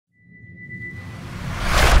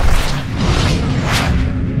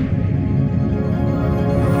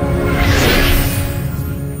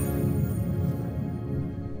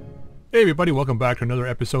Hey everybody, welcome back to another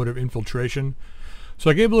episode of Infiltration.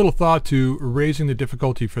 So I gave a little thought to raising the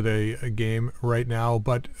difficulty for the game right now,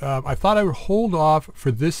 but I thought I would hold off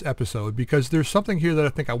for this episode because there's something here that I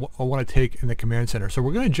think I want to take in the command center. So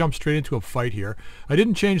we're going to jump straight into a fight here. I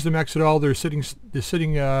didn't change the mechs at all. They're sitting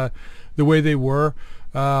the way they were.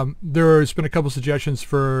 There's been a couple suggestions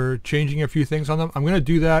for changing a few things on them. I'm going to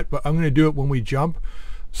do that, but I'm going to do it when we jump.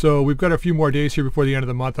 So we've got a few more days here before the end of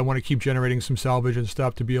the month. I want to keep generating some salvage and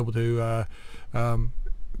stuff to be able to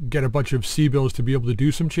get a bunch of sea bills to be able to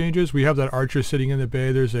do some changes. We have that archer sitting in the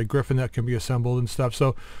bay. There's a griffin that can be assembled and stuff.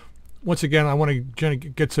 So once again, I want to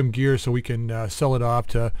get some gear so we can sell it off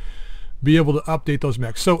to be able to update those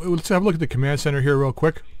mechs. So let's have a look at the command center here real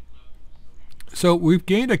quick. So we've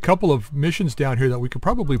gained a couple of missions down here that we could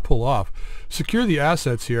probably pull off. Secure the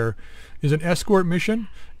assets here is an escort mission.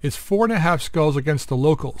 It's 4.5 skulls against the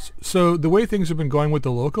locals. So the way things have been going with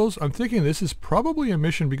the locals, I'm thinking this is probably a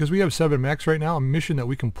mission, because we have 7 mechs right now, a mission that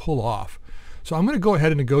we can pull off. So I'm going to go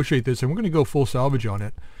ahead and negotiate this, and we're going to go full salvage on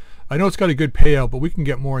it. I know it's got a good payout, but we can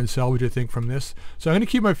get more in salvage, I think, from this. So I'm going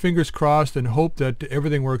to keep my fingers crossed and hope that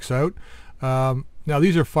everything works out. Now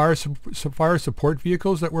these are fire support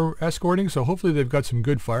vehicles that we're escorting, so hopefully they've got some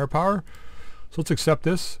good firepower. So let's accept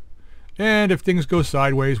this. And if things go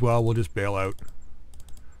sideways, well, we'll just bail out.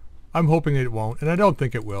 I'm hoping it won't, and I don't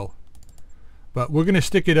think it will. But we're going to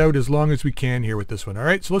stick it out as long as we can here with this one.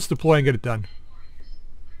 Alright, so let's deploy and get it done.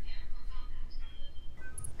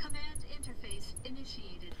 Command interface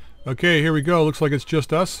initiated. Okay, here we go. Looks like it's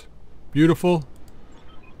just us. Beautiful.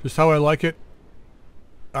 Just how I like it.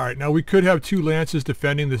 Alright, now we could have 2 lances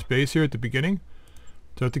defending this base here at the beginning.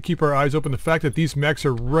 So have to keep our eyes open. The fact that these mechs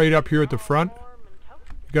are right up here at the front.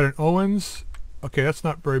 We've got an Owens. Okay, that's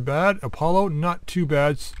not very bad. Apollo, not too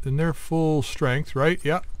bad. And they're full strength, right?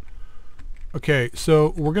 Yeah. Okay,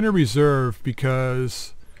 so we're going to reserve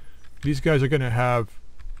because these guys are going to have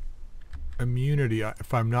immunity,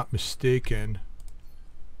 if I'm not mistaken.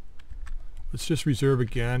 Let's just reserve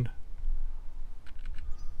again.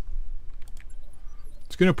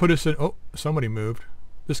 It's going to put us in... Oh, somebody moved.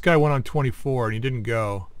 This guy went on 24 and he didn't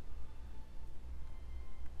go.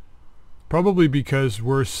 Probably because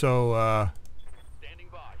we're so...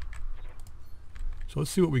 So let's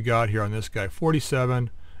see what we got here on this guy.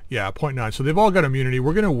 47. Yeah, 0.9. So they've all got immunity.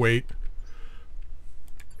 We're going to wait.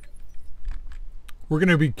 We're going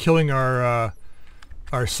to be killing our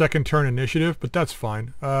second turn initiative, but that's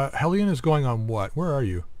fine. Hellion is going on what? Where are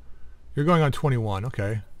you? You're going on 21.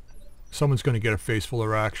 Okay. Someone's going to get a face full of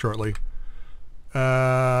rack shortly. What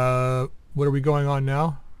are we going on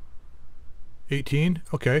now? 18?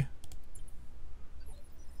 Okay.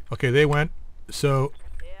 Okay, they went. So...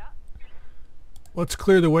 let's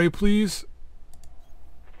clear the way, please.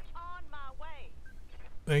 On my way.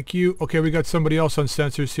 Thank you. Okay, we got somebody else on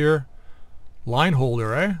sensors here. Line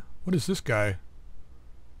holder, eh? What is this guy?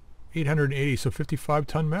 880, so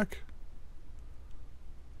 55-ton mech?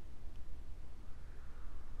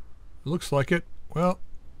 Looks like it. Well,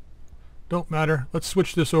 don't matter. Let's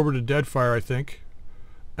switch this over to Deadfire, I think.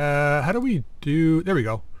 How do we do... there we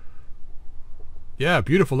go. Yeah,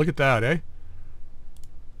 beautiful. Look at that, eh?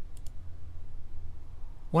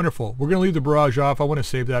 Wonderful. We're going to leave the barrage off. I want to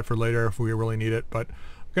save that for later if we really need it. But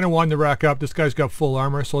I'm going to wind the rack up. This guy's got full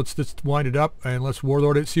armor, so let's just wind it up and let's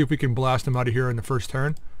warlord it. See if we can blast him out of here in the first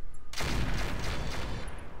turn.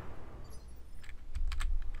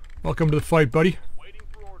 Welcome to the fight, buddy. Waiting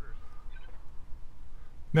for orders.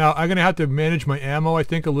 Now, I'm going to have to manage my ammo, I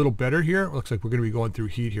think, a little better here. Looks like we're going to be going through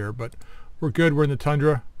heat here, but we're good. We're in the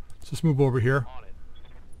tundra. Let's just move over here. On it.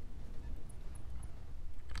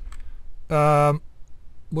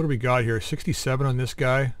 What do we got here? 67 on this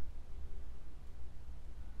guy.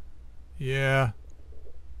 Yeah.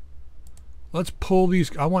 Let's pull these.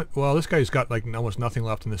 Well, this guy's got like almost nothing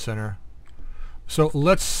left in the center. So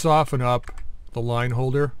let's soften up the line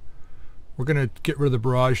holder. We're going to get rid of the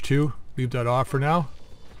barrage too. Leave that off for now.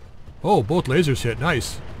 Oh, both lasers hit.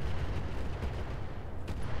 Nice.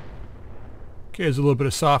 Okay, there's a little bit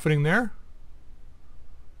of softening there.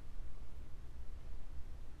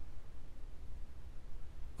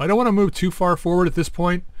 I don't want to move too far forward at this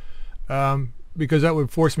point because that would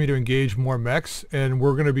force me to engage more mechs, and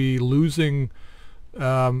we're going to be losing.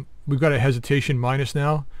 We've got a hesitation minus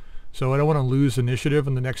now, so I don't want to lose initiative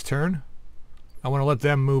in the next turn. I want to let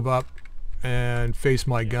them move up and face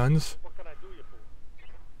my guns. What can I do you for?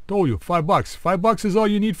 Told you, $5. $5 is all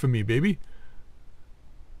you need from me, baby.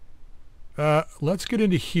 Let's get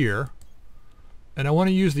into here, and I want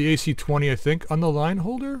to use the AC-20, I think, on the line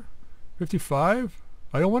holder. 55.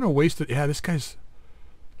 I don't want to waste it. Yeah, this guy's...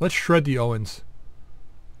 Let's shred the Owens.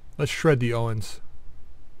 Let's shred the Owens.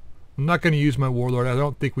 I'm not going to use my Warlord. I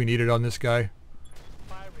don't think we need it on this guy.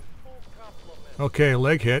 Firing full complement. Okay,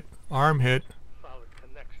 leg hit. Arm hit. Solid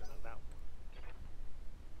connection on that one.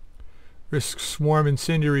 Risk Swarm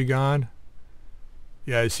Incendiary gone.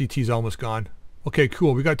 Yeah, his CT's almost gone. Okay,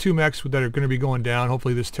 cool. We got 2 mechs that are going to be going down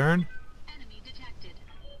hopefully this turn. Enemy detected.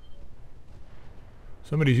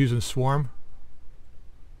 Somebody's using Swarm.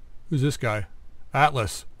 Who's this guy?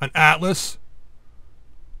 Atlas. An Atlas?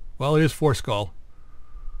 Well, it is 4 skull.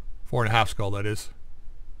 4.5 skull, that is.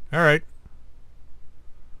 Alright.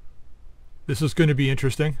 This is going to be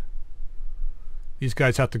interesting. These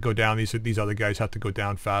guys have to go down. These other guys have to go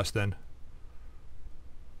down fast then.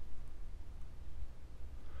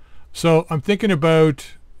 So I'm thinking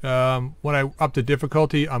about when I up the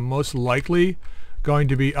difficulty, I'm most likely going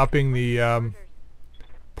to be upping the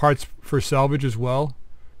parts for salvage as well.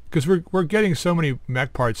 Because we're getting so many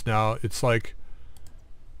mech parts now. It's like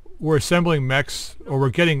we're assembling mechs, or we're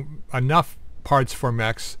getting enough parts for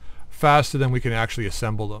mechs faster than we can actually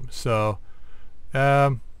assemble them. So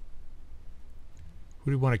who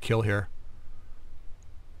do we want to kill here?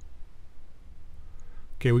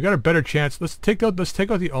 Okay, we got a better chance. Let's take out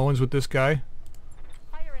the Owens with this guy.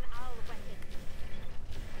 Fire an owl weapon.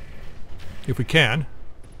 If we can.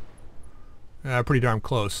 Pretty darn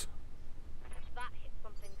close. That hit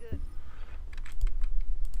something good.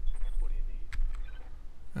 What do you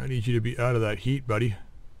need? I need you to be out of that heat, buddy.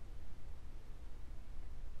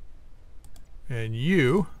 And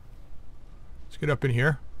you, let's get up in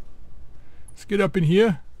here. Let's get up in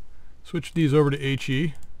here. Switch these over to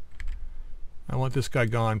HE. I want this guy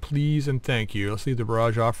gone, please and thank you. Let's leave the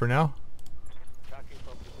barrage off for now. Tracking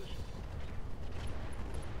from position.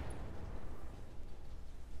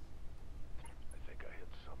 I think I hit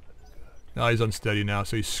something good. Now he's unsteady now,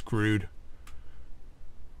 so he's screwed.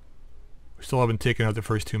 We still haven't taken out the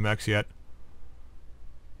first 2 mechs yet.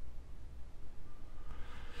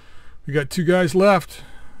 We got 2 guys left.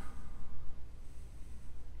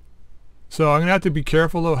 So I'm going to have to be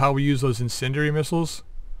careful though how we use those incendiary missiles.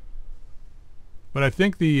 But I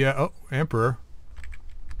think the Emperor.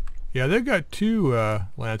 Yeah, they've got 2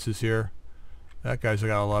 lances here. That guy's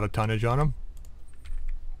got a lot of tonnage on him.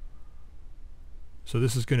 So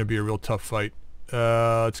this is going to be a real tough fight.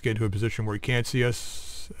 Let's get into a position where he can't see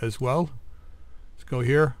us as well. Let's go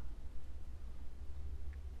here.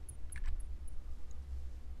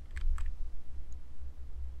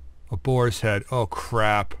 A boar's head. Oh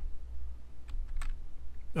crap.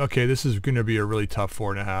 Okay, this is going to be a really tough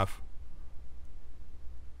 4.5.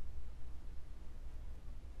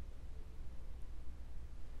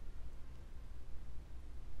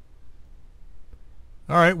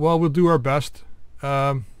 Alright, well, we'll do our best. We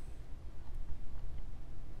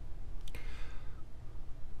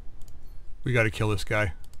got to kill this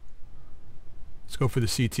guy. Let's go for the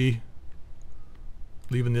CT.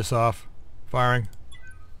 Leaving this off. Firing.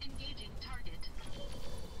 Engaging target.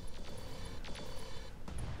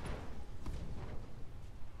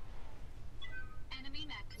 Enemy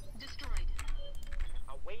mech destroyed.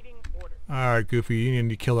 Awaiting order. Alright, Goofy, you need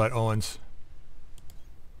to kill that Owens.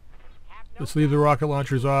 Have no Let's leave the rocket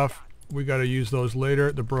launchers off. We got to use those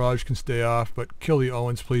later. The barrage can stay off, but kill the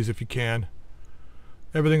Owens, please, if you can.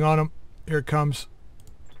 Everything on him. Here it comes.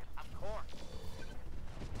 Of course.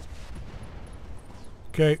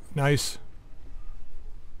 Okay, nice.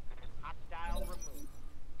 Hostile removed.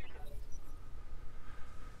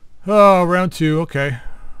 Oh, round 2. Okay.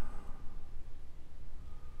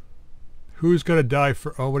 Who's gonna die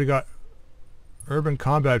for? Oh, what do you got? Urban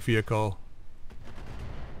combat vehicle.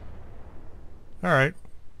 All right.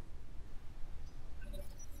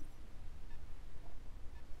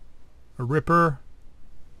 A Ripper.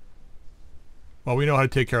 Well, we know how to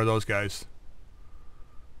take care of those guys.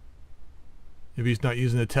 If he's not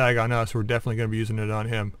using the tag on us, we're definitely going to be using it on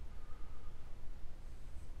him.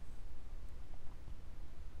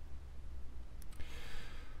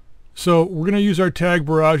 So we're going to use our tag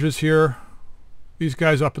barrages here. These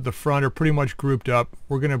guys up at the front are pretty much grouped up.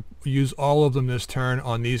 We're going to use all of them this turn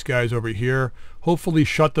on these guys over here. Hopefully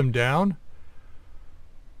shut them down.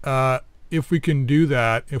 If we can do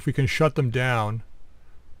that, if we can shut them down,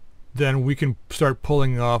 then we can start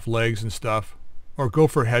pulling off legs and stuff. Or go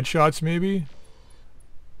for headshots maybe.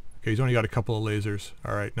 Okay, he's only got a couple of lasers.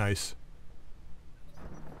 Alright, nice.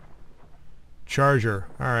 Charger.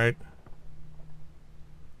 Alright.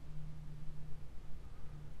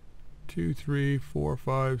 2, 3, 4,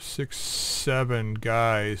 5, 6, 7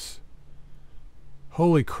 guys.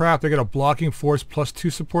 Holy crap, they got a blocking force plus 2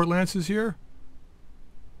 support lances here?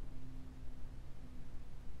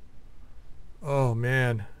 Oh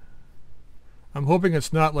man. I'm hoping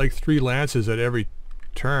it's not like 3 lances at every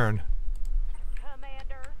turn.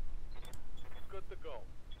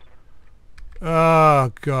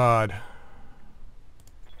 Oh, God.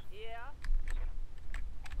 Yeah.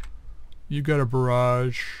 You got a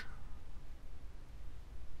barrage.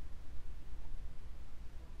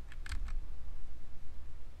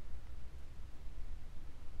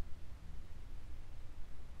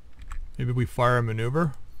 Maybe we fire a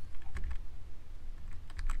maneuver.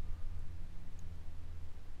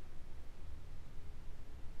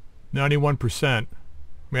 %91.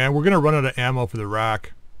 Man, we're gonna run out of ammo for the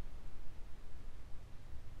rack.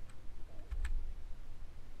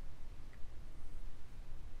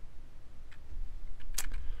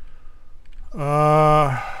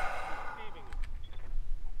 Receiving.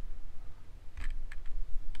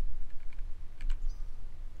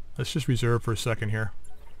 Let's just reserve for a second here.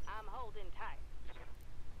 I'm holding tight.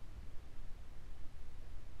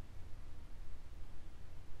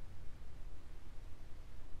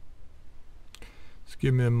 Let's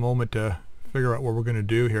give me a moment to figure out what we're gonna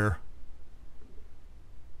do here.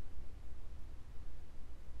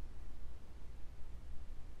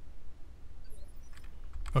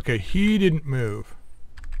 Okay, he didn't move.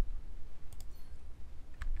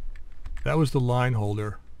 That was the line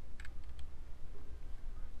holder.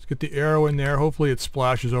 Let's get the arrow in there. Hopefully it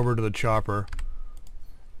splashes over to the chopper.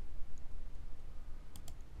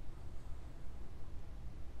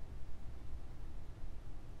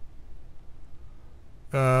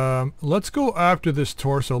 Let's go after this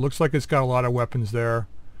torso. Looks like it's got a lot of weapons there.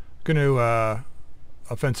 Gonna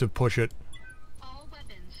offensive push it. All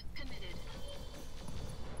weapons committed.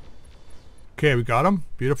 Okay, we got him.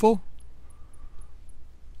 Beautiful.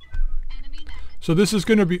 Enemy mech. So this is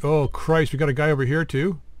gonna be... Oh, Christ. We got a guy over here,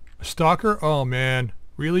 too. A stalker? Oh, man.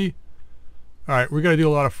 Really? Alright, we gotta do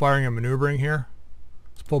a lot of firing and maneuvering here.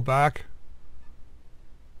 Let's pull back.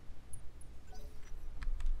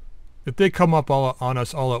 If they come up all on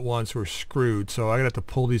us all at once, we're screwed. So I'm gonna have to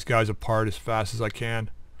pull these guys apart as fast as I can.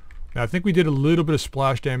 Now, I think we did a little bit of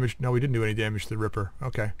splash damage. No, we didn't do any damage to the Ripper.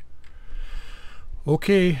 Okay.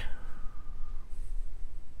 Okay.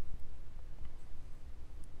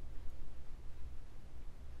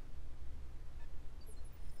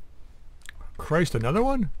 Christ, another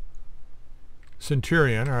one?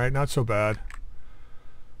 Centurion. Alright, not so bad.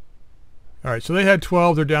 Alright, so they had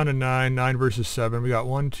 12. They're down to 9. 9 versus 7. We got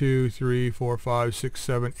 1, 2, 3, 4, 5, 6,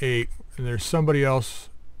 7, 8. And there's somebody else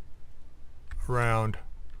around.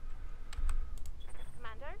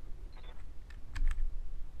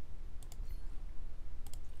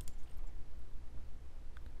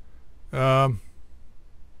 Commander?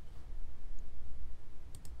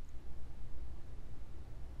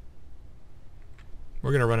 We're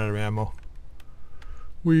going to run out of ammo.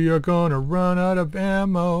 We are going to run out of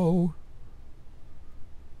ammo.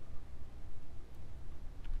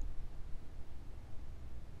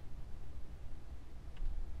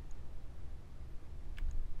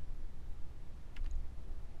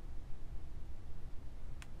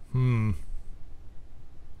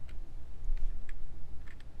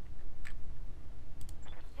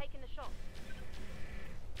 Taking the shot.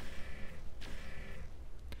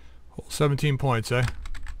 17 points, eh?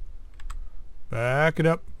 Back it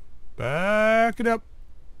up. Back it up.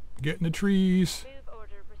 Get in the trees. Move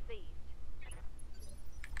order received.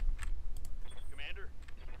 Commander.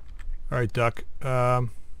 Alright, Duck.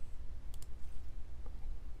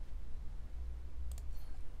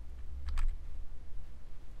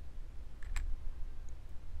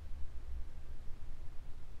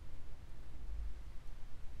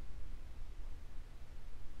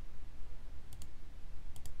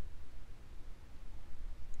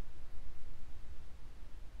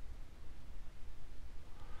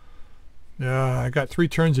 I got 3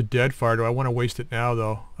 turns of dead fire. Do I want to waste it now,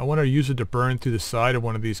 though? I want to use it to burn through the side of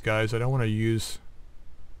one of these guys. I don't want to use...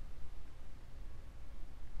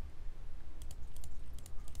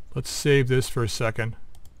 Let's save this for a second.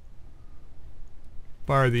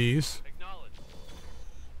 Fire these. Acknowledged.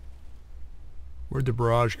 Where'd the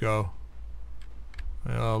barrage go?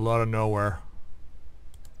 A lot of nowhere.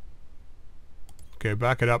 Okay,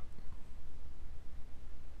 back it up.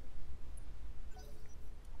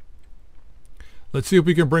 Let's see if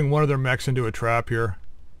we can bring one of their mechs into a trap here.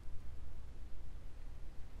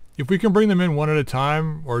 If we can bring them in one at a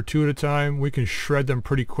time or 2 at a time, we can shred them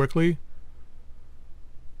pretty quickly.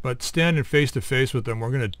 But standing face to face with them, we're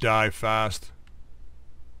going to die fast.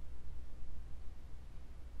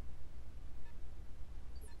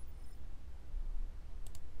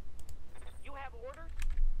 You have orders?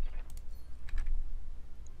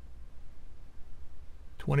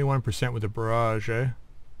 21% with the barrage, eh?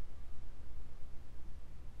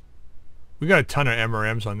 We got a ton of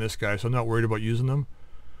MRMs on this guy, so I'm not worried about using them.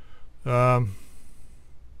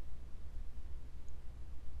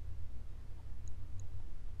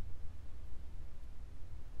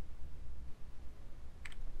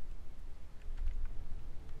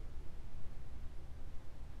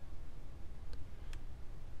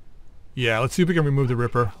 Yeah, let's see if we can remove the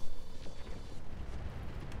Ripper.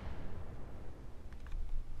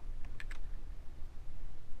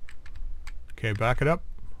 Okay, back it up.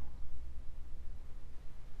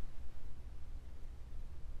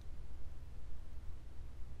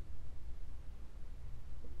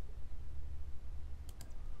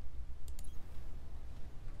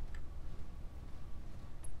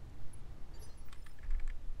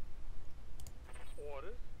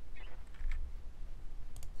 Orders.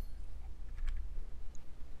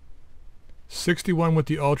 61 with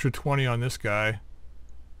the Ultra 20 on this guy.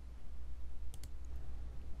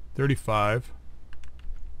 35.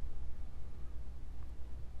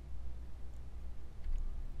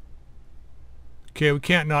 Okay, we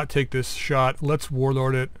can't not take this shot. Let's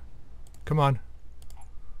Warlord it. Come on.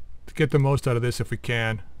 Let's get the most out of this if we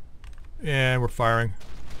can. And we're firing.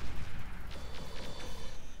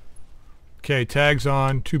 Okay, tags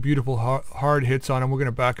on. 2 beautiful hard hits on him. We're going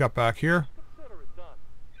to back up back here. Consider it done.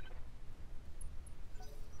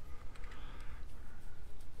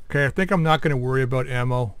 Okay, I think I'm not going to worry about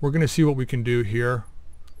ammo. We're going to see what we can do here.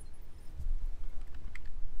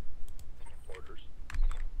 Orders.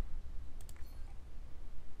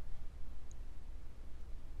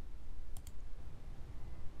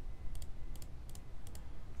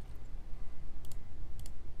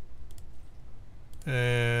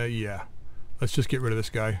 Yeah. Let's just get rid of this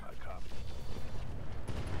guy. I copy.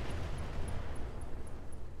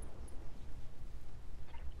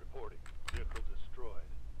 Reporting. Vehicle destroyed.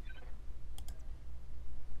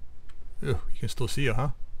 Ugh, you can still see you, huh?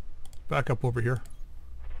 Back up over here.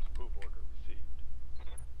 Move order received.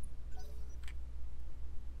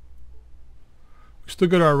 We still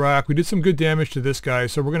got our rack. We did some good damage to this guy,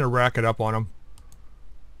 so we're going to rack it up on him.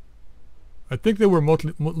 I think they were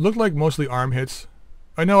mostly, looked like mostly arm hits.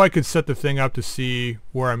 I know I could set the thing up to see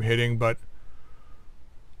where I'm hitting, but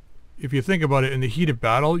if you think about it, in the heat of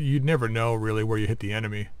battle, you'd never know really where you hit the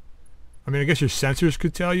enemy. I mean, I guess your sensors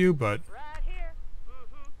could tell you, but Right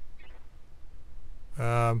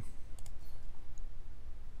here.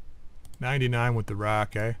 99 with the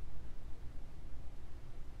rack, eh?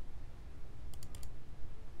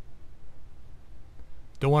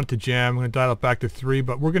 Don't want it to jam. I'm going to dial it back to 3,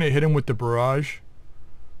 but we're going to hit him with the barrage.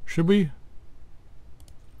 Should we?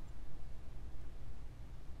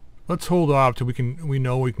 Let's hold off till we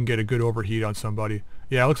know we can get a good overheat on somebody.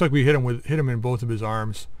 Yeah, it looks like we hit him in both of his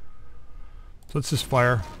arms. So let's just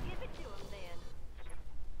fire. I'll give it to him then.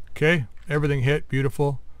 Okay, everything hit,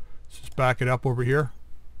 beautiful. Let's just back it up over here.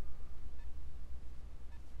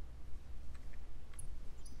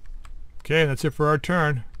 Okay, that's it for our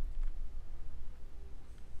turn.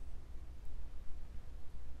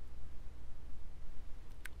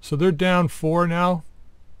 So they're down 4 now.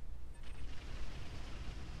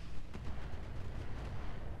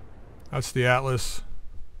 That's the Atlas.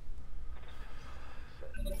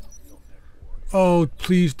 Oh,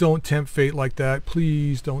 please don't tempt fate like that.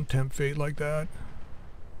 Please don't tempt fate like that.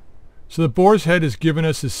 So the boar's head has given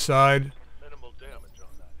us his side. Minimal damage on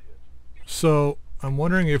that hit. So I'm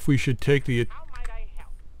wondering if we should take the How might I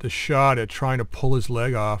help? shot at trying to pull his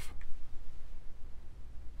leg off.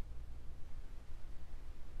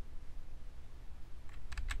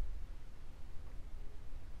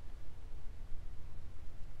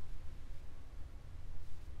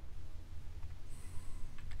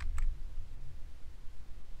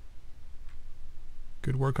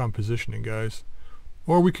 Good work on positioning, guys.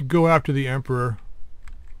 Or we could go after the Emperor.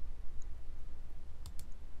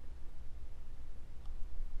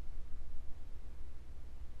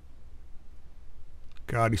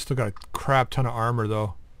 God, he's still got a crap ton of armor,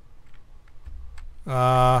 though.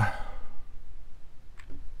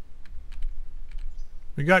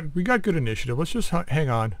 We got good initiative. Let's just hang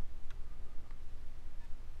on.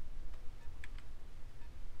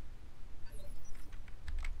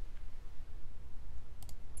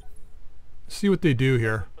 See what they do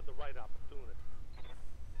here. For the right opportunity.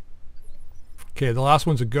 Okay, the last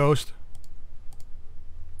one's a ghost.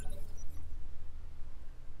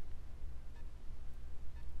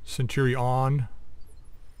 Centurion.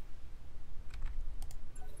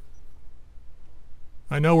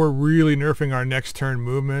 I know we're really nerfing our next turn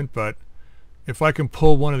movement, but if I can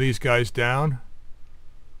pull one of these guys down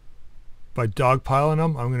by dogpiling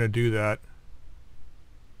them, I'm going to do that.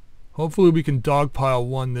 Hopefully we can dogpile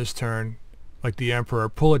one this turn, like the Emperor,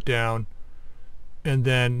 pull it down, and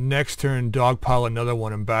then next turn dogpile another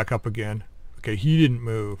one and back up again. Okay, he didn't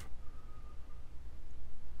move.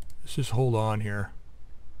 Let's just hold on here.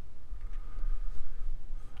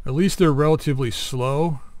 At least they're relatively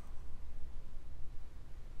slow.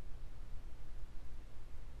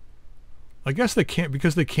 I guess they can't,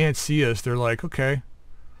 because they can't see us. They're like, okay,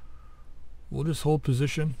 we'll just hold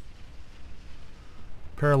position.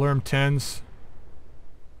 Paralarm 10s.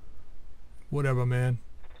 Whatever, man.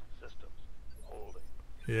 Systems. Holding.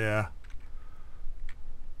 Yeah.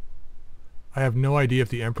 I have no idea if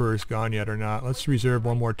the Emperor's gone yet or not. Let's reserve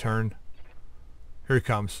one more turn. Here he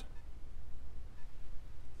comes.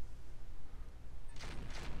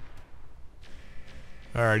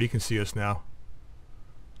 Alright, he can see us now.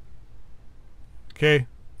 Okay,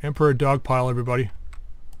 Emperor Dogpile, everybody.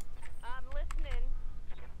 I'm listening.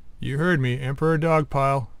 You heard me, Emperor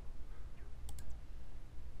Dogpile.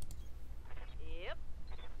 Yep.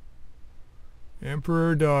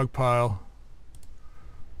 Emperor Dogpile.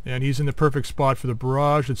 And he's in the perfect spot for the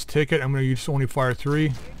barrage. Let's take it. I'm going to use only fire 3. Here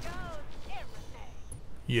goes everything.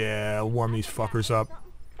 Yeah, warm these fuckers up.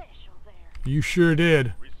 Something special there. You sure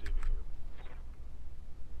did. Receiving you.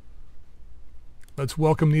 Let's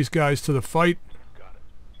welcome these guys to the fight. Got it.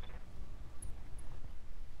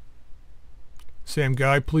 Same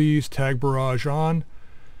guy, please. Tag barrage on.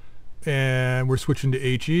 And we're switching to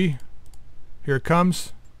HE. Here it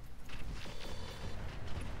comes.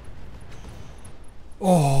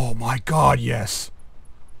 Oh my god, yes.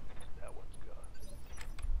 That one's gone.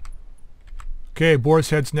 Okay, Boar's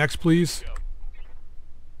Head's next, please.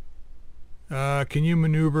 Go. Can you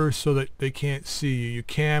maneuver so that they can't see you? You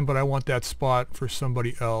can, but I want that spot for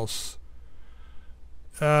somebody else.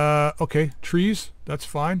 Okay, trees. That's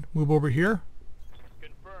fine. Move over here.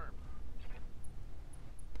 Confirmed.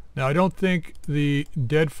 Now, I don't think the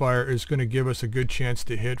Deadfire is going to give us a good chance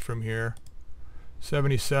to hit from here.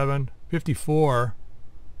 77. 54.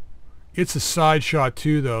 It's a side shot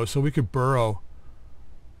too, though, so we could burrow.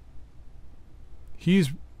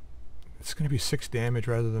 It's going to be 6 damage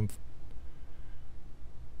rather than...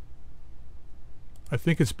 I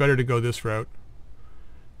think it's better to go this route.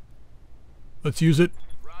 Let's use it.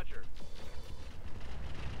 Roger.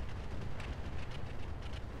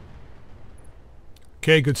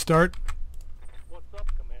 Okay, good start. What's up,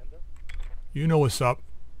 Commander? You know what's up.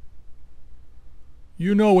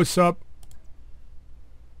 You know what's up.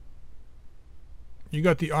 You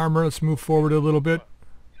got the armor. Let's move forward a little bit.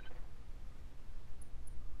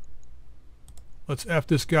 Let's F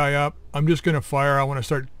this guy up. I'm just going to fire. I want to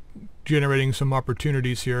start generating some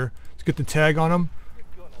opportunities here. Let's get the tag on him. You're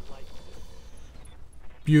gonna like this.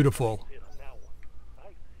 Beautiful. Hit on that one.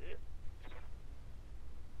 Nice hit.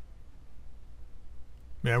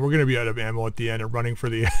 Man, we're going to be out of ammo at the end and running for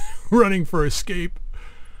the running for escape.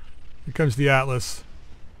 Here comes the Atlas.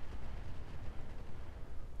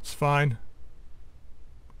 It's fine.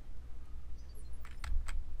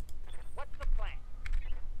 What's the plan?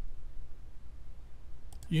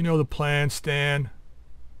 You know the plan, Stan.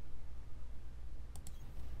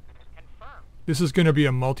 Confirm. This is going to be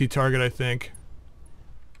a multi-target, I think.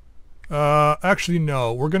 Actually,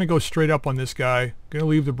 no. We're going to go straight up on this guy. Going to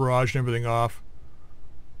leave the barrage and everything off.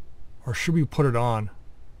 Or should we put it on?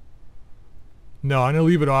 No, I'm going to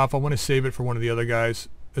leave it off. I want to save it for one of the other guys,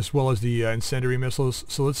 as well as the incendiary missiles.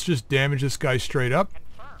 So let's just damage this guy straight up.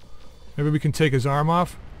 Confirm. Maybe we can take his arm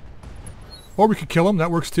off. Or we could kill him.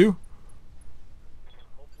 That works too.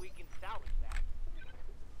 Hope we can salvage that.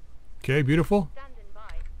 Okay, beautiful. Standing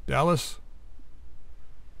by. Dallas.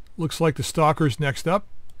 Looks like the Stalker's next up.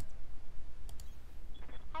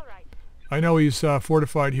 All right. I know he's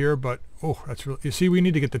fortified here, but... Oh, that's really... You see, we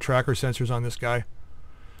need to get the tracker sensors on this guy.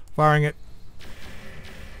 Firing it.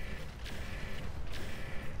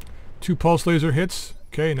 2 pulse laser hits.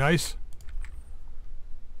 Okay, nice.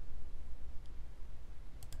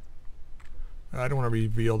 I don't want to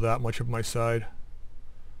reveal that much of my side.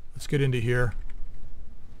 Let's get into here.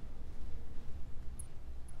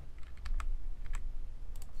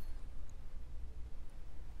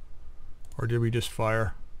 Or did we just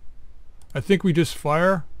fire? I think we just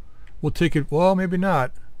fire. We'll take it. Well, maybe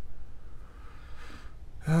not.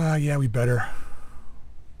 Yeah, we better.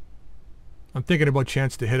 I'm thinking about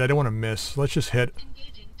chance to hit. I don't want to miss. Let's just hit.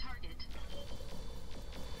 Engaging target.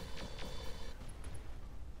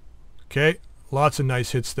 Okay, lots of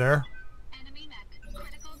nice hits there. Enemy mech.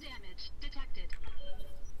 Critical damage detected.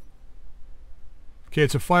 Okay,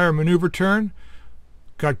 it's a fire maneuver turn.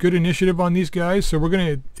 Got good initiative on these guys, so we're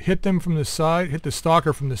going to hit them from the side, hit the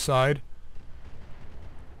Stalker from the side.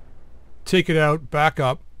 Take it out, back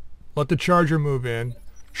up. Let the Charger move in.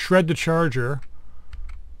 Shred the Charger.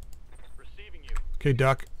 Receiving you. Okay,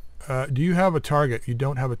 Duck. Do you have a target? You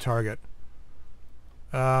don't have a target.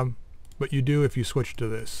 But you do if you switch to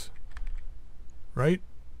this. Right?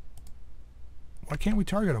 Why can't we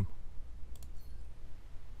target him?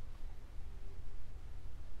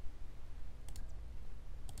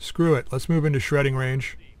 Screw it. Let's move into shredding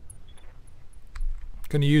range.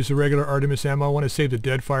 Gonna use the regular Artemis ammo. I want to save the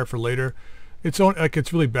Deadfire for later. It's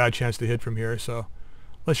really bad chance to hit from here, so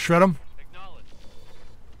let's shred him. Acknowledged.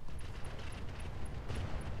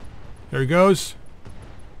 There he goes.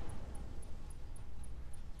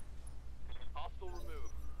 Hostile removed.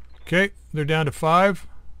 Okay, they're down to 5.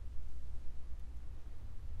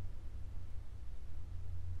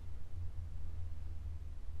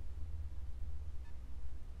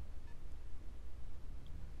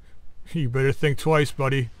 You better think twice,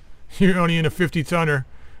 buddy. You're only in a 50-tonner.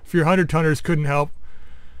 If your 100-tonners couldn't help,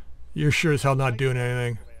 you're sure as hell not doing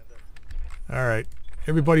anything. Alright,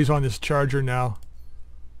 everybody's on this charger now.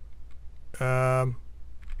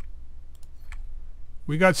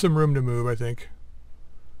 We got some room to move, I think.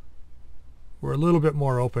 We're a little bit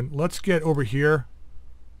more open. Let's get over here.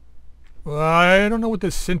 Well, I don't know what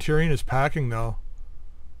this Centurion is packing, though.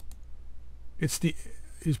 It's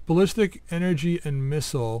ballistic energy and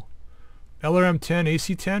missile. LRM-10,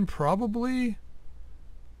 AC-10, probably.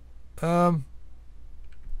 Moving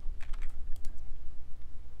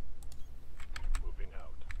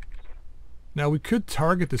out. Now we could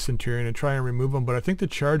target the Centurion and try and remove him, but I think the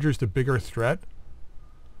Charger's the bigger threat.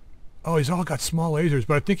 Oh, he's all got small lasers,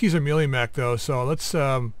 but I think he's a melee mech though, so let's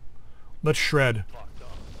shred. Locked on.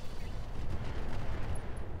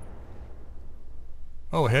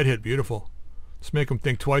 Oh, head hit, beautiful. Let's make him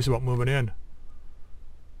think twice about moving in.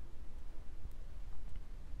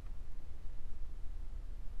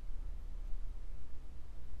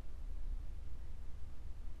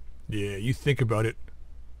 Yeah, you think about it.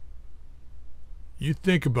 You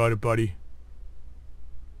think about it, buddy.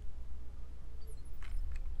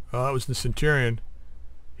 Oh, that was the Centurion.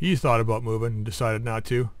 He thought about moving and decided not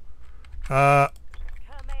to. Commander.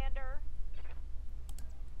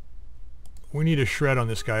 We need a shred on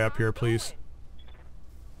this guy up here, please.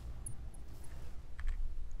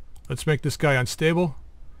 Let's make this guy unstable.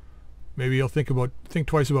 Maybe he'll think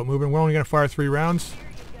twice about moving. We're only going to fire 3 rounds. There you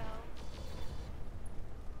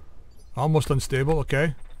go. Almost unstable,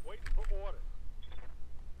 okay. Waiting for order.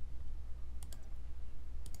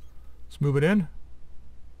 Let's move it in.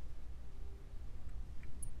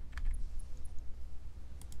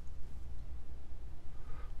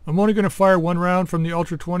 I'm only going to fire 1 round from the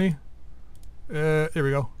Ultra 20. There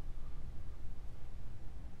we go.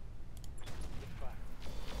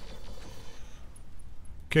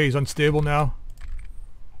 Okay, he's unstable now.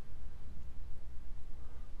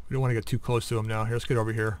 We don't want to get too close to him now. Here, let's get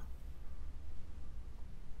over here.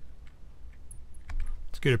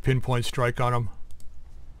 Let's get a pinpoint strike on him.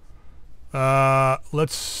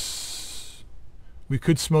 We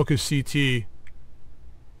could smoke his CT.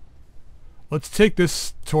 Let's take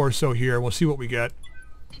this torso here. We'll see what we get.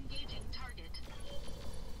 Engaging target.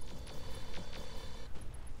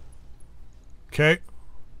 Okay.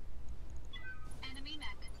 Enemy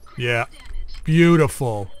mech. Yeah. Damage.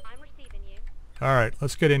 Beautiful. I'm receiving you. Alright,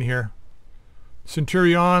 let's get in here.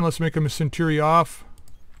 Centurion, let's make him a Centuri off.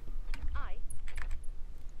 Aye.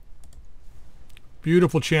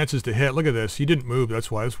 Beautiful chances to hit. Look at this. He didn't move,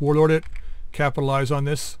 that's why. Let's warlord it. Capitalize on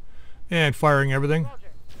this. And firing everything. Roger.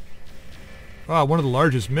 Wow, one of the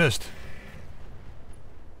largest missed.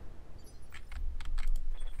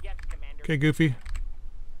 Yes, Commander. Okay, Goofy.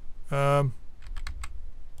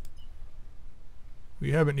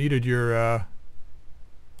 We haven't needed your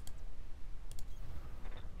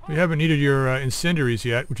incendiaries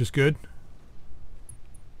yet, which is good.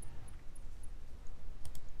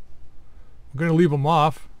 I'm going to leave them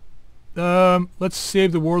off. Let's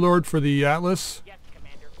save the Warlord for the Atlas. Yes,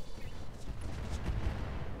 Commander.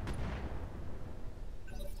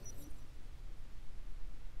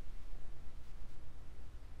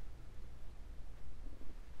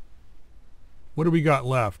 What do we got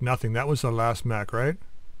left? Nothing. That was the last mech, right?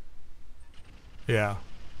 Yeah.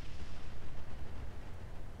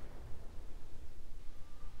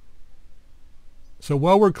 So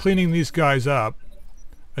while we're cleaning these guys up,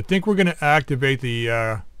 I think we're going to activate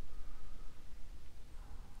the...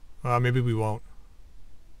 maybe we won't.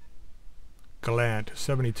 Gallant.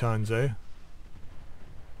 70 tons, eh?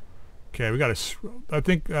 Okay, we got to... I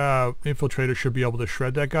think Infiltrator should be able to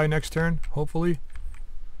shred that guy next turn, hopefully.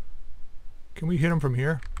 Can we hit him from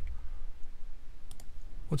here?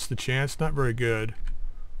 What's the chance? Not very good.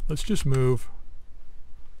 Let's just move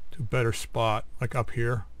to a better spot, like up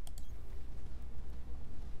here.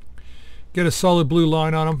 Get a solid blue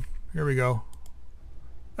line on him. Here we go.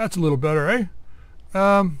 That's a little better, eh?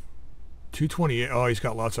 228. Oh, he's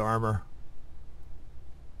got lots of armor.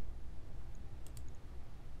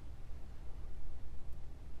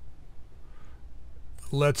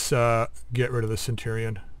 Let's get rid of the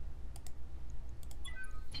Centurion.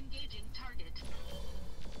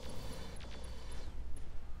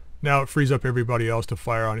 Now it frees up everybody else to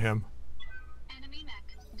fire on him. Enemy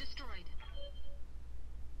mech destroyed.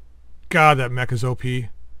 God, that mech is OP.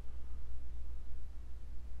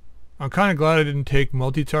 I'm kind of glad I didn't take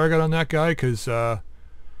multi-target on that guy, because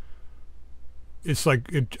it's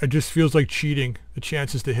like, it just feels like cheating. The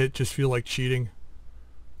chances to hit just feel like cheating.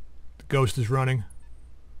 The ghost is running.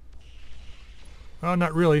 Oh,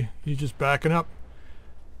 not really. He's just backing up.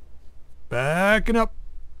 Backing up.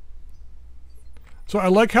 So I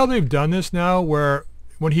like how they've done this now, where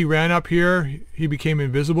when he ran up here, he became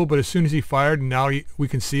invisible, but as soon as he fired, and now we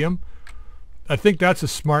can see him. I think that's a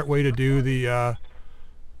smart way to do the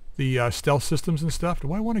stealth systems and stuff.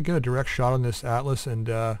 Do I want to get a direct shot on this Atlas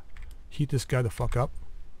and heat this guy the fuck up?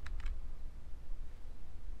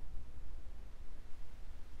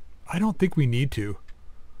 I don't think we need to.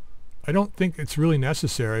 I don't think it's really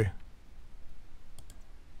necessary.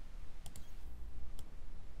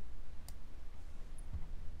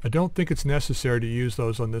 I don't think it's necessary to use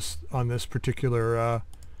those on this particular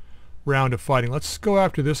round of fighting. Let's go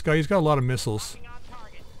after this guy. He's got a lot of missiles. Locking on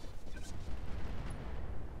target.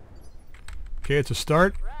 Okay, it's a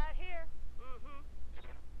start. Right here.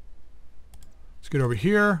 Let's get over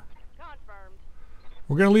here. Confirmed.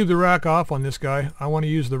 We're going to leave the rack off on this guy. I want to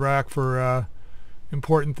use the rack for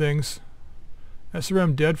important things.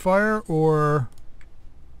 SRM Deadfire or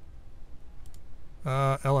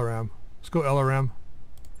LRM. Let's go LRM.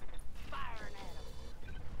 Firing at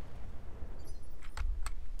him.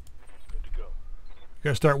 Good to go.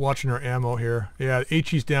 Gotta start watching our ammo here. Yeah,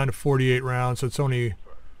 HE's down to 48 rounds, so it's only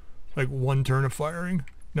like one turn of firing.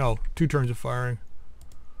 No, 2 turns of firing.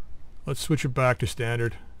 Let's switch it back to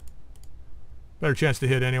standard. Better chance to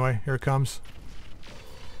hit anyway. Here it comes.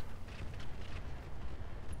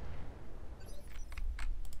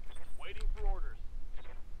 Waiting for orders.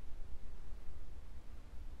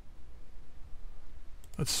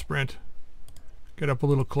 Let's sprint. Get up a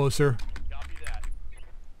little closer. Copy that.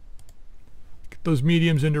 Get those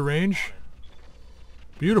mediums into range.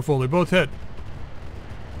 Beautiful, they both hit.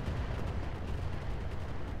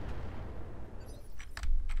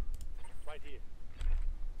 Right here.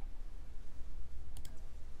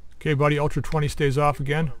 Okay, buddy, Ultra 20 stays off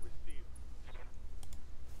again. Receive.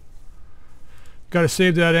 Gotta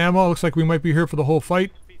save that ammo. Looks like we might be here for the whole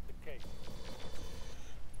fight. Piece of cake.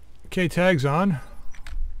 Okay, tags on.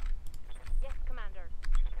 Yes, Commander.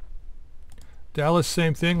 Dallas,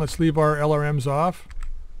 same thing. Let's leave our LRMs off.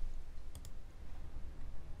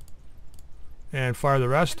 And fire the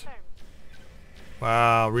rest. Confirmed.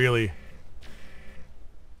 Wow, really?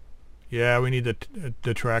 Yeah, we need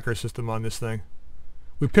the tracker system on this thing.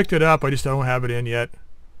 We picked it up, I just don't have it in yet.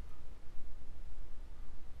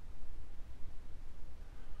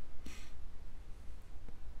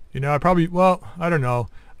 You know, I probably, well, I don't know.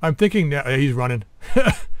 I'm thinking that he's running.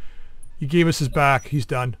 He gave us his back. He's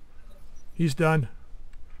done. He's done.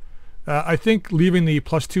 I think leaving the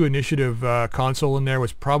 +2 initiative console in there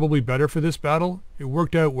was probably better for this battle. It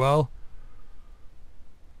worked out well.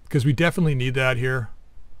 Because we definitely need that here.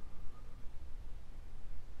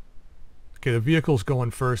 Okay, the vehicle's going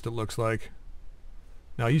first, it looks like.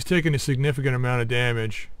 Now he's taking a significant amount of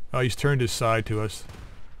damage. Oh, he's turned his side to us.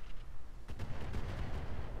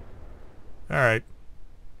 Alright.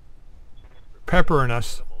 Peppering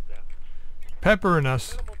us. Minimal damage. Peppering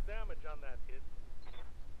us. Minimal damage on that hit.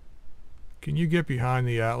 Can you get behind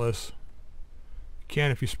the Atlas? You can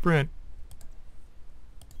if you sprint.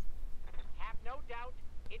 Have no doubt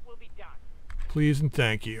it will be done. Please and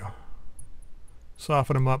thank you.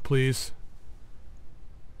 Soften him up, please.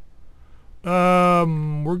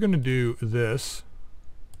 We're gonna do this.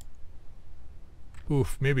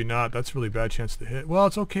 Oof, maybe not. That's a really bad chance to hit. Well,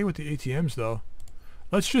 it's okay with the ATMs though.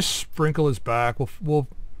 Let's just sprinkle his back. We'll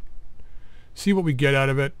see what we get out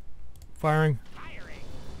of it. Firing. Firing.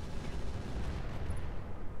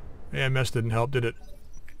 AMS didn't help, did it?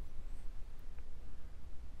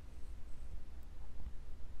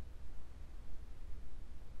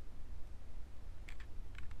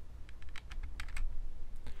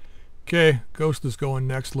 Okay, Ghost is going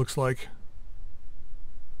next, looks like.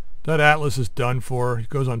 That Atlas is done for. He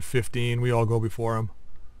goes on 15. We all go before him.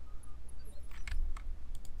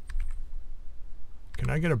 Can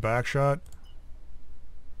I get a back shot?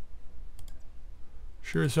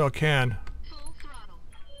 Sure as hell can. Full throttle.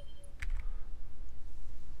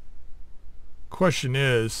 Question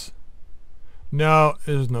is... No,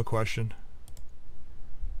 there's no question.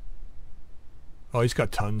 Oh, he's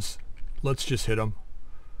got tons. Let's just hit him.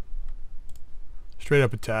 Straight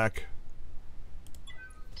up attack.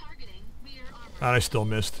 Targeting rear armor. And I still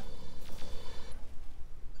missed.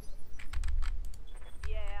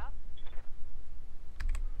 Yeah.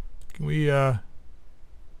 Can we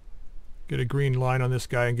get a green line on this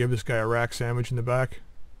guy and give this guy a rack sandwich in the back?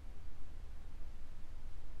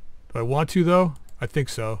 Do I want to though? I think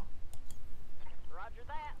so. Roger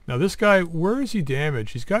that. Now this guy, where is he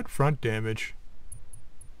damaged? He's got front damage.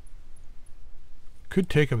 Could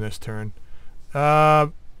take him this turn.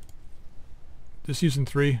 Just using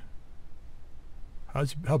 3.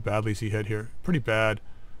 How badly is he hit here? Pretty bad.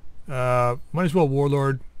 Might as well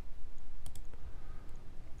Warlord.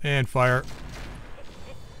 And fire.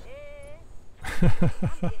 I'm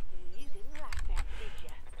guessing you didn't like that, did ya?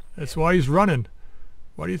 That's why he's running.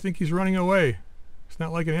 Why do you think he's running away? He's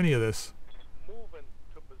not liking any of this. Moving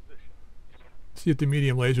to position. See if the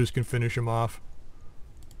medium lasers can finish him off.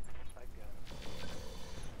 I got him.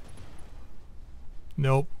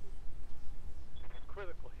 Nope.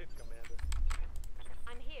 Critical hit, Commander.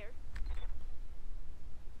 I'm here.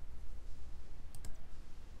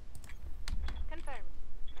 Confirmed.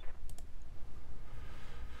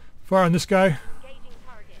 Fire on this guy. Engaging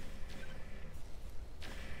target.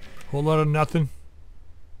 Whole lot of nothing.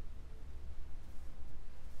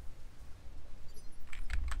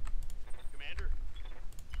 Commander.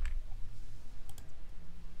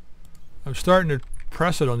 I'm starting to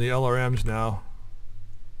press it on the LRMs now.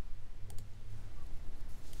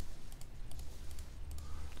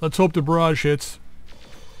 Let's hope the barrage hits.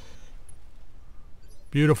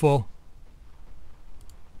 Beautiful.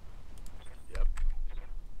 Yep.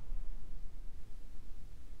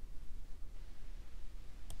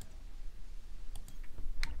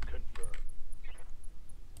 Confirm.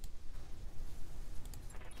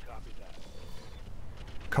 Copy that.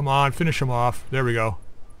 Come on, finish him off. There we go.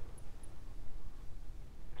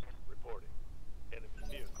 Reporting. Enemy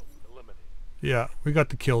vehicle eliminated. Yeah, we got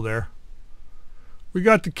the kill there. We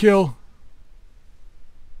got the kill.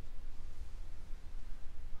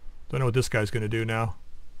 Don't know what this guy's going to do now.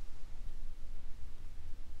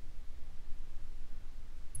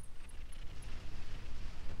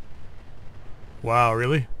 Wow,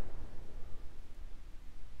 really?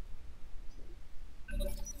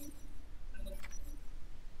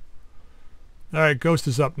 Alright, Ghost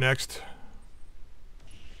is up next.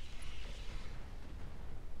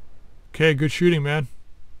 Okay, good shooting, man.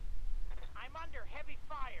 I'm under heavy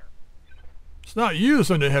fire. It's not you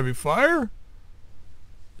that's under heavy fire.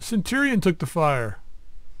 Centurion took the fire.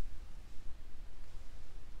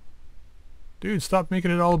 Dude, stop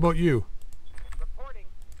making it all about you. Reporting.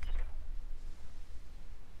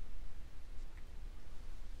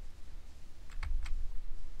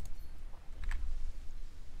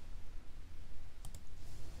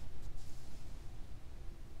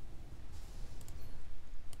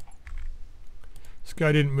 This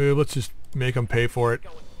guy didn't move. Let's just make him pay for it.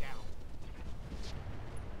 Going down.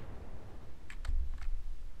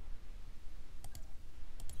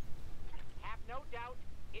 Have no doubt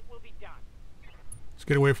it will be done. Let's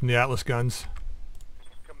get away from the Atlas guns.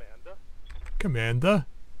 Commander. Commander.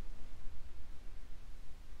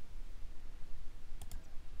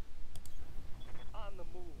 On the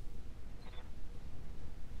move.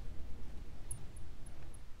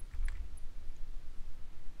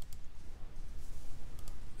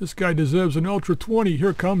 This guy deserves an Ultra 20. Here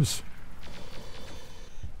it comes.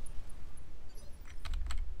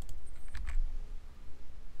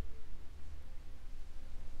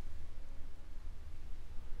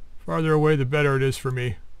 Farther away, the better it is for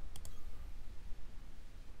me.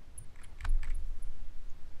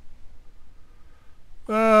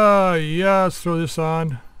 Yeah, let's throw this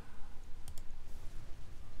on.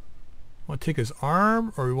 Want to take his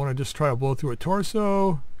arm, or we want to just try a blow through a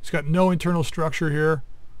torso? He's got no internal structure here.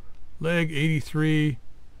 Leg 83,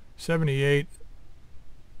 78.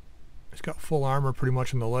 He's got full armor pretty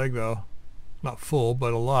much in the leg though. Not full,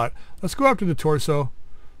 but a lot. Let's go after the torso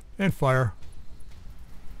and fire.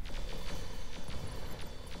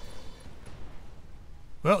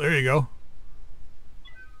 Well, there you go.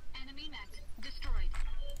 Enemy mech destroyed.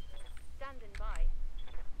 Standing by.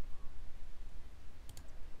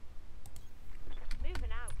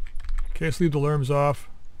 Moving out. Okay, let's leave the lerms off.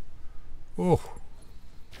 Oh.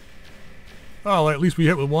 Oh, at least we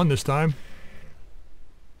hit with one this time.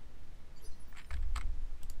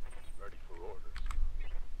 Ready for orders.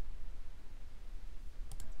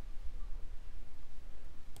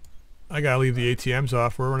 I gotta leave the ATMs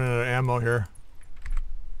off. We're running out of ammo here.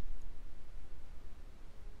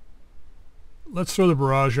 Let's throw the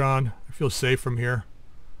barrage on. I feel safe from here.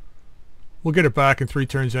 We'll get it back in 3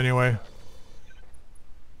 turns anyway.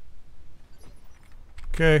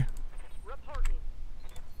 Okay. Reporting.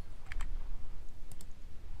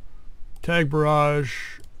 Tag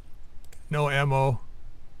barrage. No ammo.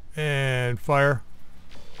 And fire.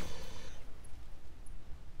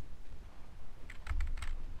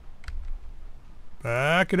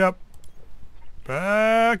 Back it up.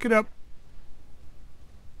 Back it up.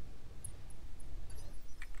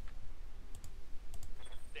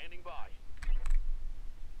 Standing by.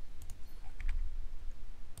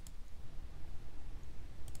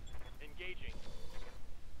 Engaging.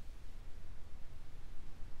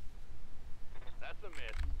 That's a miss.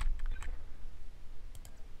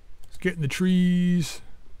 Let's get in the trees.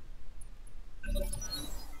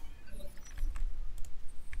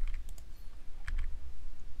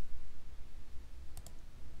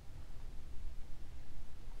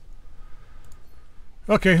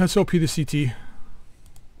 Okay, let's OP the CT.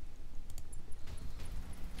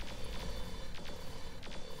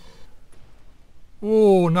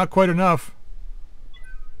 Oh, not quite enough.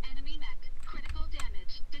 Enemy mech. Critical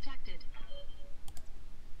damage detected.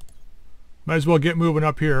 Might as well get moving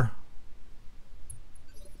up here.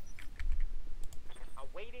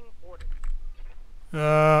 Awaiting order.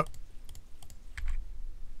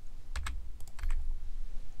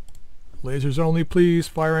 Lasers only, please.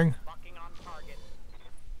 Firing. Locking on target.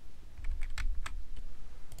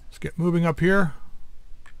 Let's get moving up here.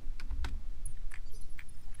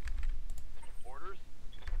 Orders.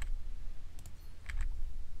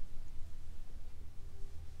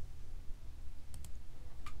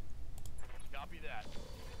 Copy that.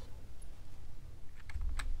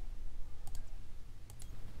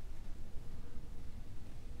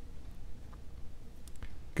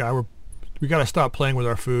 God, we gotta stop playing with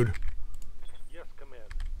our food. Yes, command.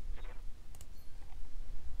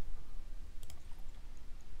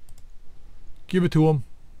 Give it to him.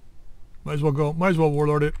 Might as well go. Might as well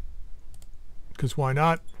warlord it. Because why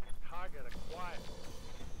not? Target acquired.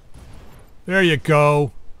 There you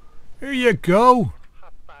go. There you go.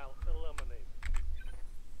 Hostile eliminated.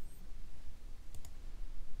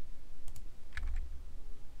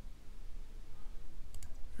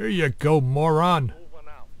 There you go, moron. Moving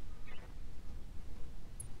out.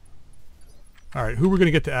 Alright, who we're going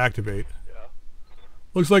to get to activate? Yeah.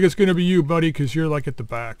 Looks like it's going to be you, buddy, because you're like at the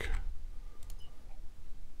back.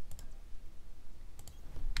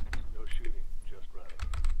 No shooting. Just running.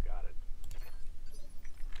 Got it.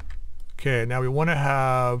 Okay, now we want to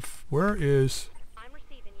have... Where is... I'm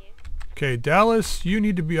receiving you. Okay, Dallas, you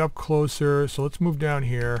need to be up closer, so let's move down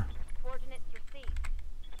here. Coordinates received.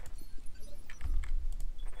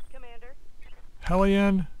 Commander.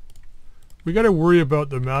 Hellion, we got to worry about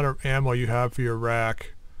the amount of ammo you have for your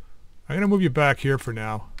rack. I'm going to move you back here for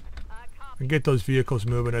now. Copy. And get those vehicles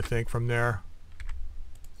moving, I think, from there.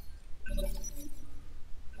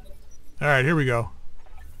 Alright, here we go.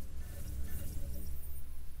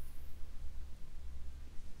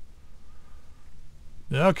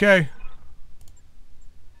 Okay.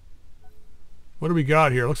 What do we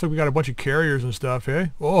got here? Looks like we got a bunch of carriers and stuff, eh?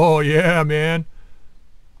 Oh, yeah, man.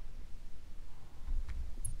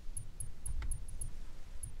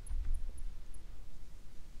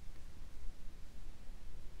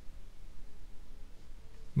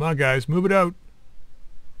 Come on, guys, move it out.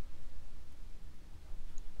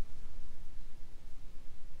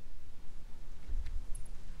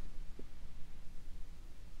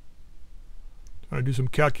 Trying to do some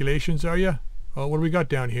calculations, are you? Oh, what do we got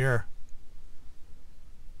down here?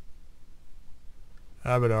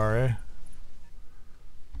 Abadar, eh?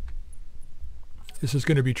 This is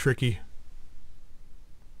going to be tricky.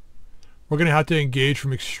 We're going to have to engage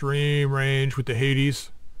from extreme range with the Hades.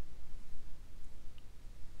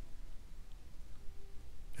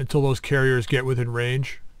 Until those carriers get within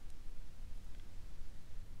range.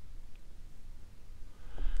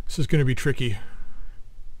 This is going to be tricky.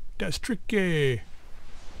 That's tricky.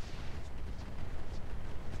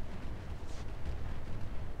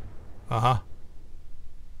 Uh-huh.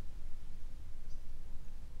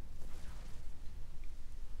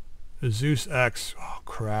 The Zeus X. Oh,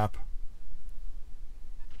 crap.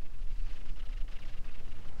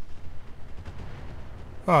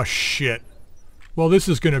 Oh, shit. Well, this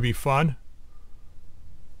is going to be fun.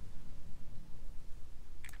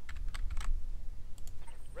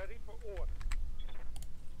 Ready for order.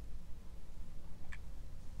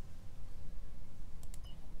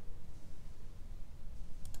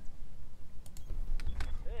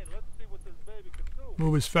 Hey, let's see what this baby can do.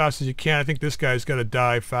 Move as fast as you can. I think this guy's got to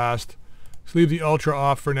die fast. Let's leave the Ultra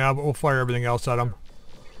off for now, but we'll fire everything else at him.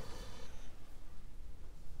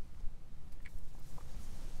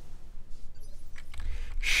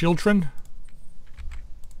 Shiltron.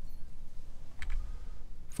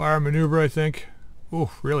 Fire maneuver, I think.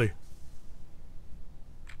 Oh, really?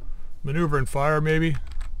 Maneuver and fire, maybe?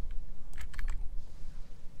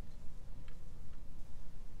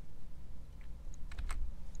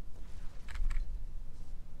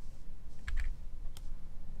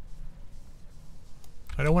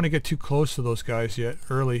 I don't want to get too close to those guys yet,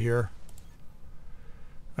 early here.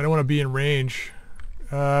 I don't want to be in range.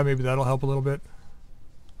 Maybe that'll help a little bit.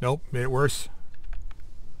 Nope, made it worse.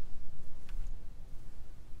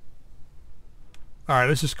 Alright,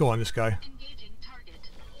 let's just go on this guy. Engaging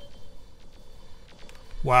target.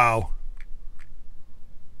 Wow.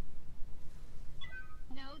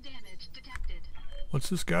 No damage detected. What's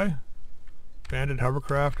this guy? Bandit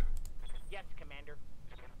hovercraft. Yes, Commander.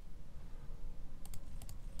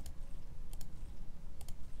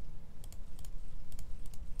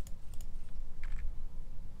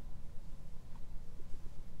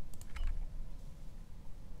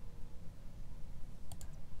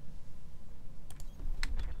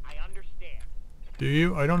 I understand. Do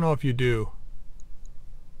you? I don't know if you do.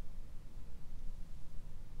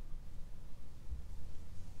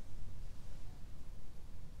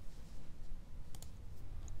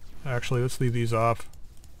 Actually, let's leave these off.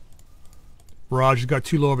 Raj has got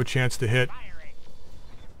too low of a chance to hit. Firing.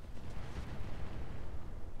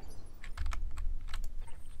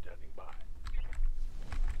 Standing by.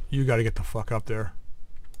 You gotta get the fuck up there.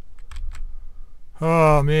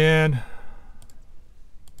 Oh, man.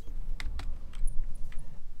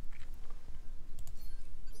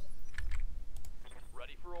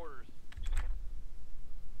 Ready for orders.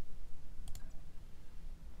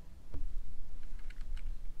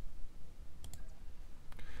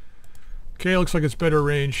 Okay, looks like it's better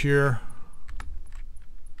range here.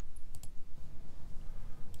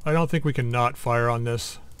 I don't think we can not fire on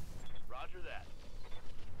this. Roger that.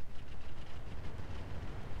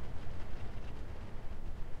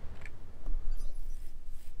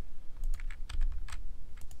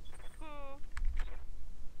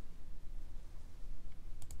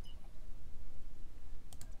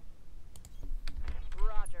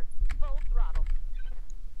 Roger. Full throttle.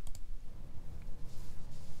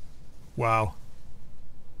 Wow.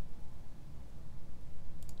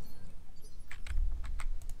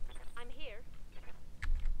 I'm here.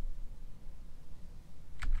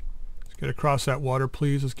 Let's get across that water,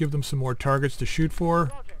 please. Let's give them some more targets to shoot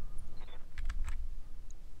for. Roger.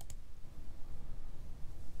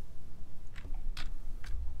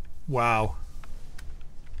 Wow.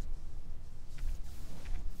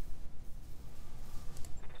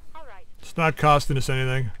 All right. It's not costing us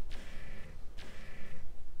anything.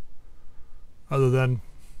 Other than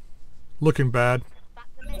looking bad. That's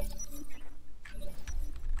a miss.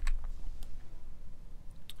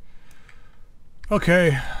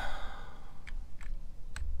 Okay.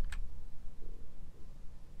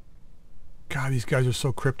 God, these guys are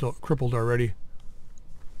so crippled already.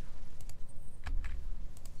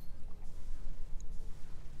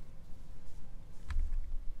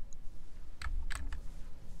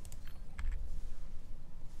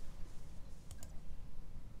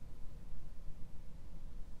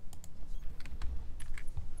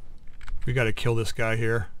 We gotta kill this guy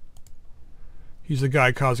here. He's the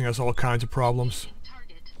guy causing us all kinds of problems.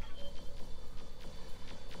 Target.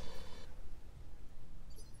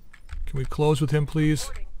 Can we close with him, please?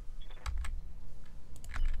 Reporting.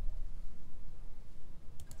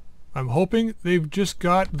 I'm hoping they've just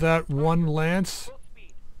got that one lance. Full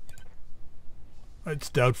speed. It's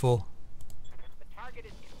doubtful. The target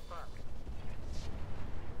is confirmed.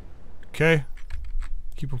 Okay.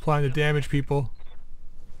 Keep applying the damage, people.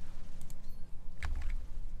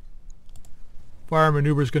 Fire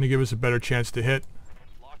maneuver is going to give us a better chance to hit.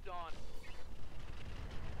 Locked on.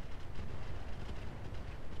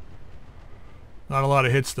 Not a lot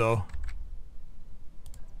of hits, though.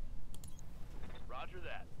 Roger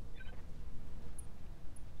that.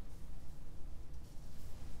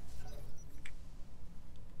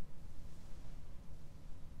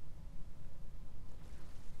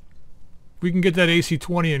 If we can get that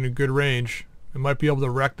AC-20 in a good range, we might be able to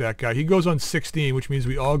wreck that guy. He goes on 16, which means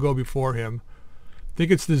we all go before him. I think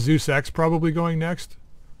it's the Zeus X probably going next.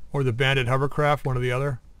 Or the Bandit hovercraft, one or the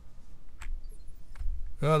other.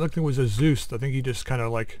 I think it was a Zeus. I think he just kind of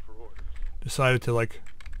like For orders. decided to like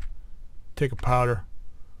take a powder.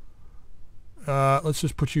 Let's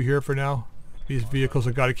just put you here for now. These vehicles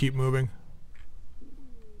have got to keep moving.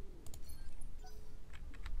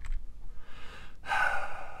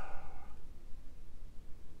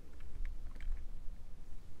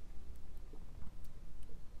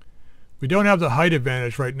 We don't have the height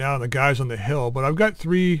advantage right now and the guys on the hill, but I've got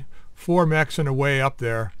 3-4 mechs in a way up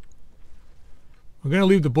there. I'm going to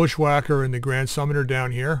leave the Bushwhacker and the Grand Summoner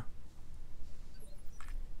down here.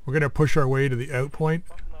 We're going to push our way to the out point.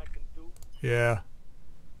 Something I can do. Yeah,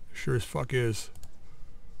 sure as fuck is.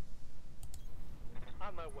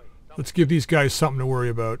 On my way. Let's give these guys something to worry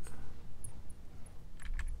about.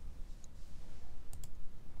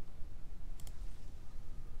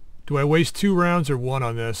 Do I waste 2 rounds or 1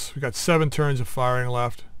 on this? We got 7 turns of firing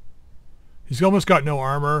left. He's almost got no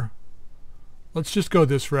armor. Let's just go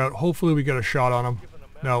this route. Hopefully we get a shot on him.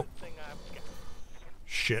 No.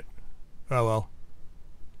 Shit. Oh well.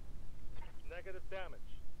 Negative damage.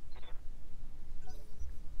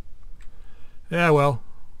 Yeah, well.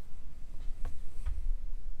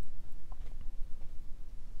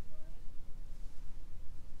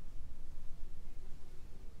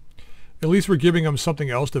 At least we're giving him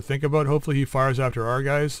something else to think about. Hopefully he fires after our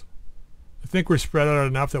guys. I think we're spread out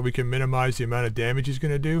enough that we can minimize the amount of damage he's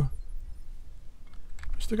going to do.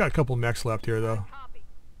 Still got a couple mechs left here though. Copy.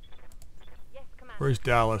 Yes, Commander. Where's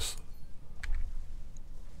Dallas?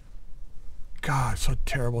 God, it's a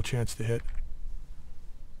terrible chance to hit.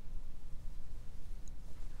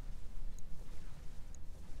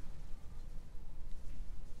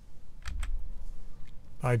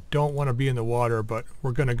 I don't want to be in the water, but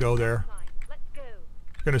we're going to go there. Fine. Let's go.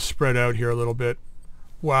 We're going to spread out here a little bit.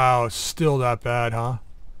 Wow, it's still that bad, huh?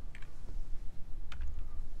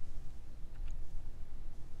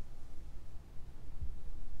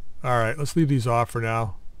 Alright, let's leave these off for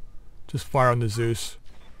now. Just fire on the Zeus.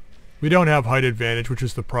 We don't have height advantage, which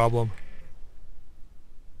is the problem.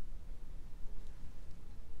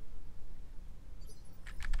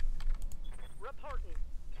 Reporting.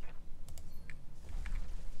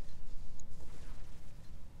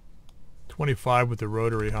 25 with the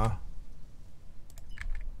rotary, huh?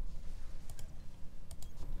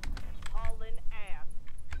 Hauling ass.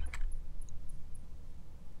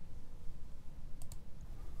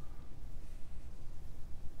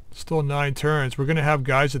 Still 9 turns. We're gonna have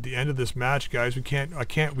guys at the end of this match, guys. We can't. I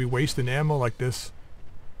can't. We waste an ammo like this.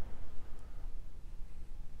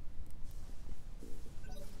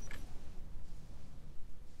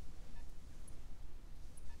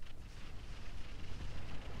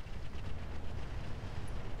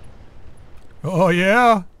 Oh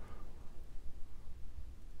yeah.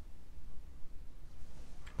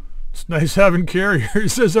 It's nice having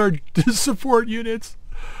carriers as our support units.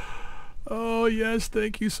 Oh yes,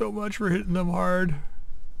 thank you so much for hitting them hard.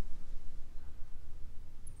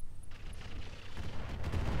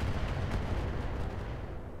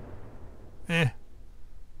 Eh.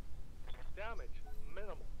 Damage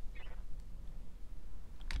minimal.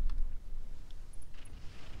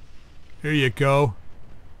 Here you go.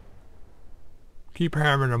 Keep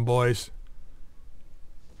hammering them, boys.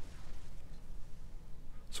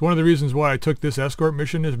 So one of the reasons why I took this escort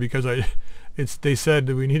mission is because they said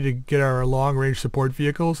that we need to get our long-range support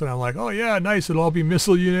vehicles, and I'm like, oh yeah, nice, it'll all be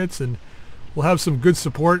missile units, and we'll have some good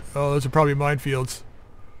support. Oh, those are probably minefields.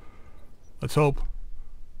 Let's hope.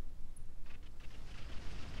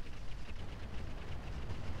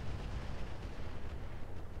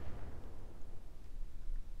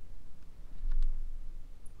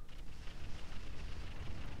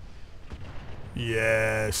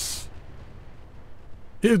 Yes.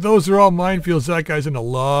 If those are all minefields, that guy's in a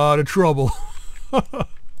lot of trouble. Yes,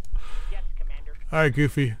 Commander. Alright,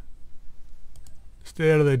 Goofy.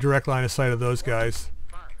 Stay out of the direct line of sight of those guys.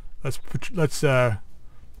 Let's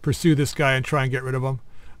pursue this guy and try and get rid of him.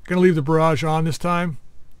 Gonna leave the barrage on this time.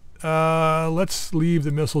 Let's leave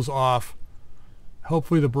the missiles off.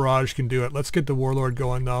 Hopefully the barrage can do it. Let's get the Warlord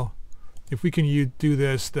going though. If we can do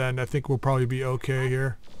this, then I think we'll probably be okay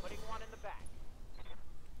here. Putting one in the back.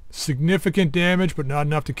 Significant damage, but not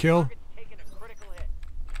enough to kill. Target's taking a critical hit.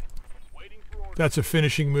 Waiting for orders. That's a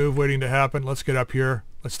finishing move waiting to happen. Let's get up here.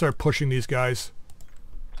 Let's start pushing these guys.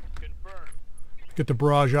 Confirmed. Get the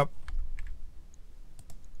barrage up.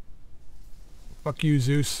 Fuck you,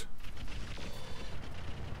 Zeus.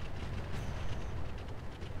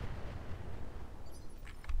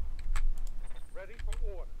 Ready for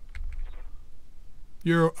order.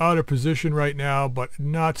 You're out of position right now, but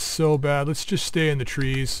not so bad. Let's just stay in the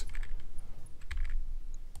trees.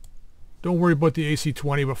 Don't worry about the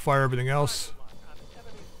AC-20, but fire everything else. On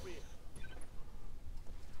enemy rear.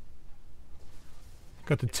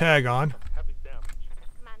 Got the tag on. Heavy damage.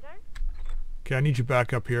 Commander? Okay, I need you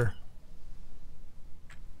back up here.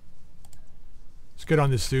 Let's get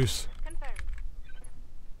on this Zeus. Confirmed.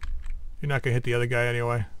 You're not going to hit the other guy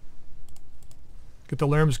anyway. Get the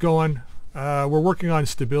lerms going. We're working on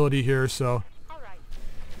stability here, so... All right.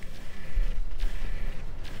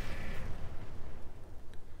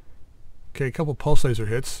 Okay, a couple pulse laser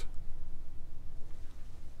hits.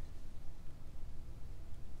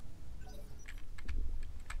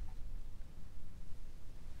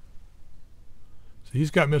 So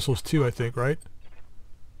he's got missiles too, I think, right?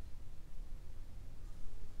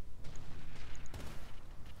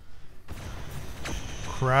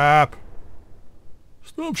 Crap.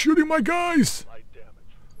 Stop shooting my guys! Light damage.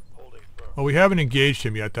 Hold Oh, we haven't engaged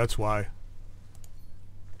him yet, that's why.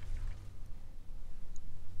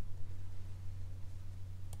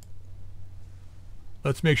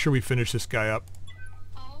 Let's make sure we finish this guy up.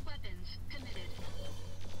 All weapons committed.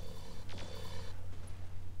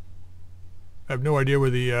 I have no idea where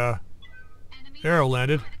the Enemy arrow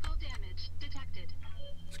landed. critical damage detected.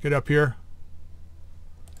 Let's get up here.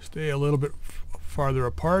 Stay a little bit farther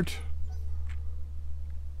apart.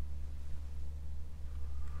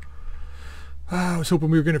 I was hoping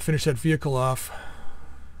we were going to finish that vehicle off.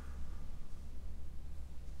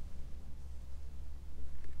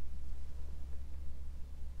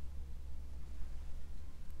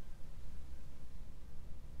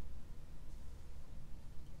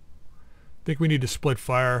 I think we need to split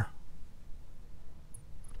fire.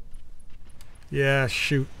 Yeah,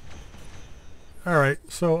 shoot. Alright,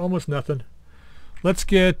 so almost nothing. Let's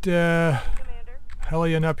get Commander.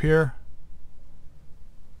 Hellion up here.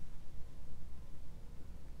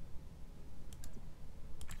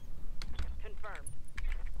 Confirmed.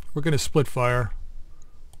 We're going to split fire.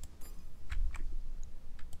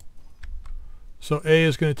 So A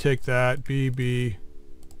is going to take that. B, B,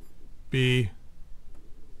 B.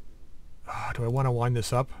 Do I want to wind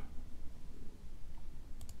this up?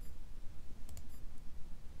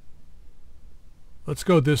 Let's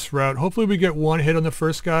go this route. Hopefully we get one hit on the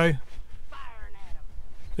first guy. Firing at him.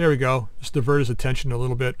 There we go. Just divert his attention a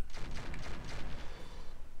little bit.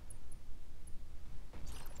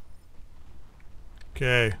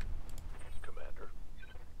 Okay.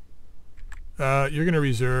 You're going to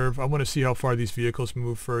reserve. I want to see how far these vehicles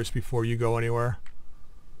move first before you go anywhere.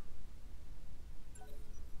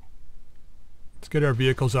 Let's get our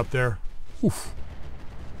vehicles up there. Oof.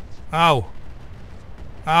 Ow.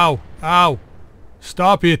 Ow. Ow.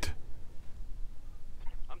 Stop it.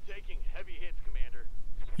 I'm taking heavy hits, Commander.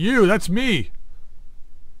 You, that's me.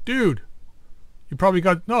 Dude. You probably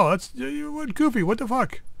got... No, that's... You went goofy. What the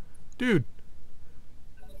fuck? Dude.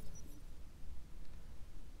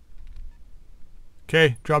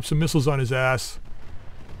 Okay, drop some missiles on his ass.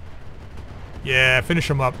 Yeah, finish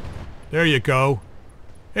him up. There you go.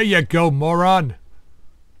 There you go, moron.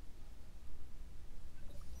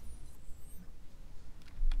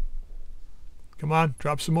 Come on,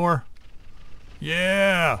 drop some more.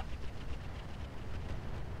 Yeah.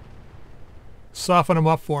 Soften him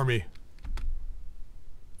up for me.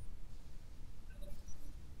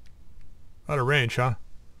 Out of range, huh?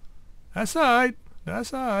 That's alright.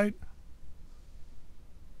 That's alright.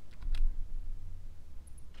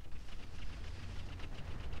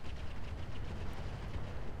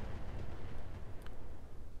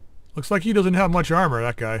 Looks like he doesn't have much armor,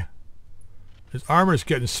 that guy. His armor's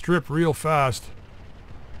getting stripped real fast.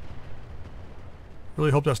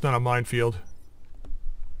 Really hope that's not a minefield.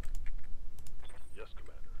 Yes,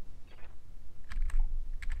 Commander.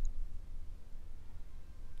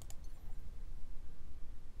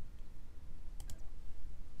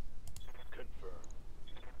 Confirmed.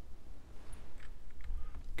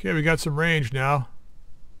 Okay, we got some range now.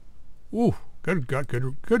 Ooh,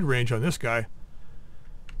 good range on this guy.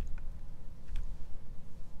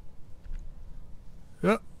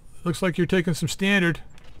 Yep, looks like you're taking some standard.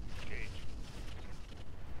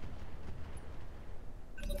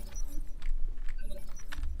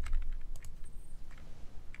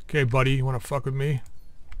 Okay, buddy, you want to fuck with me?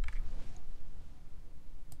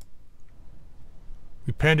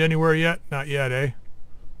 We penned anywhere yet? Not yet, eh?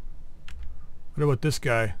 What about this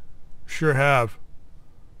guy? Sure have.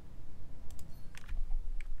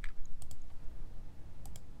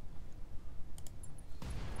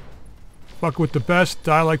 Fuck with the best,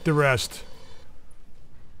 die like the rest.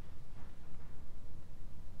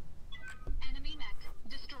 Enemy mech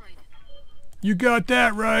destroyed. You got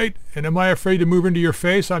that right. And am I afraid to move into your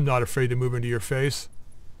face? I'm not afraid to move into your face.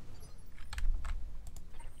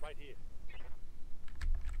 Right here.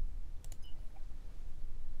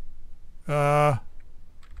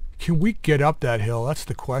 Can we get up that hill? That's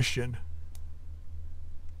the question.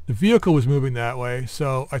 The vehicle was moving that way,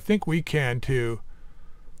 so I think we can too.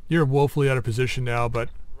 You're woefully out of position now, but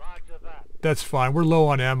Roger that. that's fine. We're low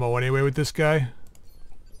on ammo anyway with this guy.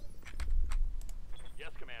 Yes,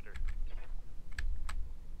 Commander.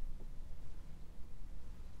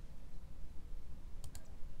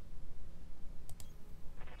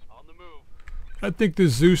 On the move. I think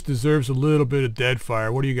this Zeus deserves a little bit of dead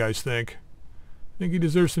fire. What do you guys think? Think he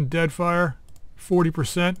deserves some dead fire?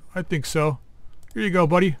 40%? I think so. Here you go,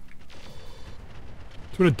 buddy.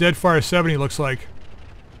 That's what a dead fire 70 looks like.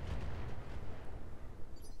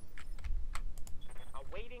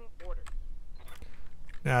 Awaiting orders.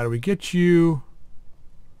 Now, do we get you...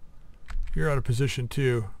 You're out of position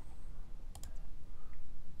too.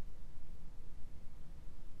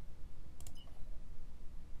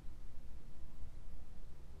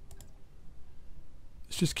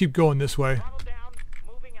 just keep going this way. Throttle down,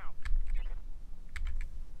 moving out.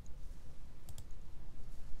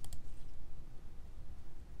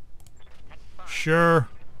 Sure.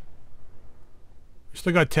 We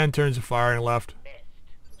still got 10 turns of firing left.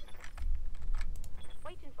 Missed.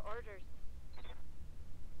 Waiting for orders.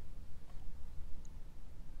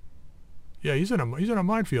 Yeah, he's in a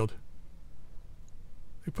minefield.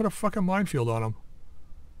 They put a fucking minefield on him.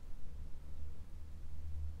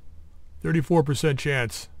 34%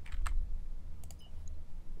 chance.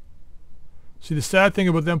 See, the sad thing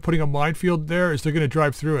about them putting a minefield there is they're going to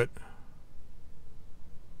drive through it.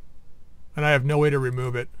 And I have no way to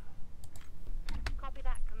remove it. Copy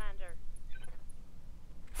that, Commander.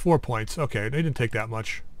 4 points. Okay, they didn't take that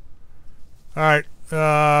much. Alright,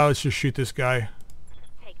 let's just shoot this guy.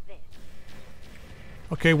 Take this.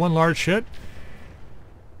 Okay, one large hit.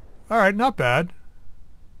 Alright, not bad.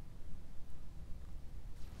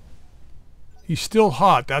 He's still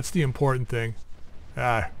hot. That's the important thing.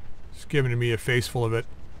 Ah, he's giving me a face full of it.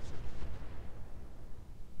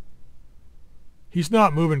 He's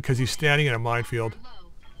not moving because he's standing in a minefield. Low.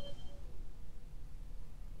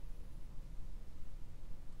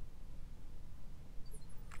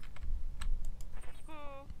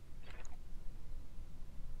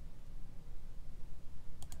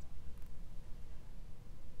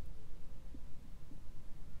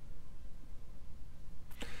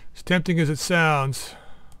 As tempting as it sounds,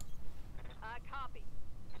 Copy.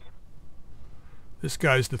 this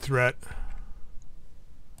guy's the threat.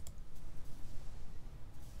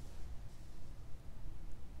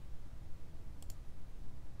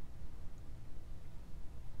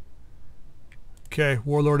 Okay,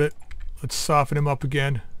 warlord it. Let's soften him up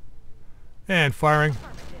again. And firing.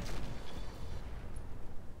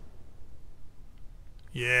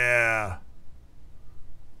 Yeah.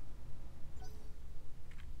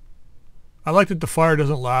 I like that the fire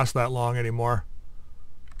doesn't last that long anymore.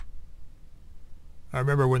 I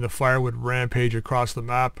remember when the fire would rampage across the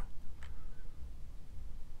map.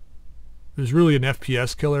 It was really an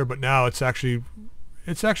FPS killer, but now it's actually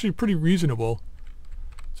pretty reasonable.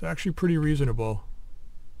 It's actually pretty reasonable.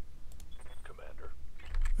 Commander.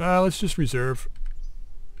 Let's just reserve.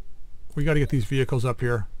 We got to get these vehicles up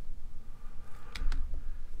here.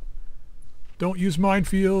 Don't use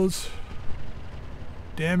minefields.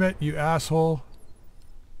 Damn it, you asshole.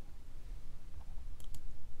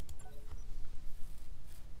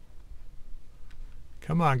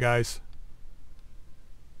 Come on, guys.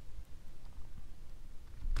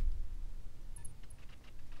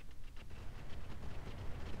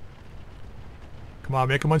 Come on,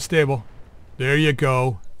 make them unstable. There you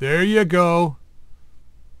go. There you go.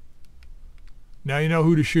 Now you know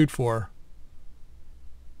who to shoot for.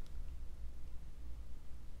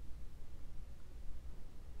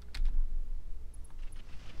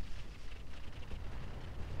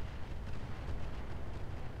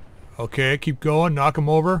 Okay, keep going. Knock him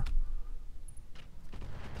over.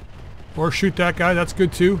 Or shoot that guy. That's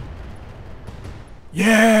good too.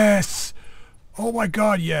 Yes! Oh my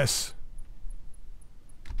god, yes.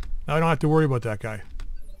 Now I don't have to worry about that guy.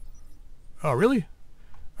 Oh, really?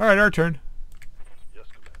 Alright, our turn. Yes,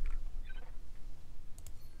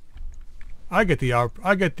 Commander.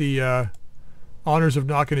 I get the honors of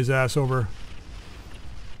knocking his ass over.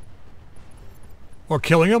 Or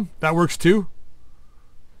killing him. That works too.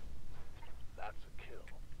 That's a kill.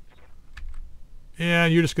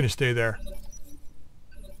 And you're just going to stay there.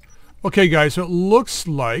 Okay, guys, so it looks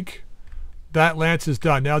like that lance is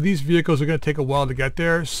done. Now, these vehicles are going to take a while to get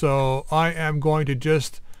there, so I am going to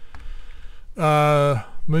just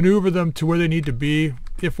maneuver them to where they need to be.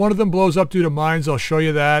 If one of them blows up due to mines, I'll show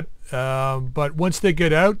you that. But once they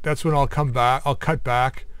get out, that's when I'll come back. I'll cut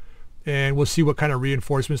back, and we'll see what kind of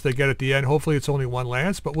reinforcements they get at the end. Hopefully, it's only one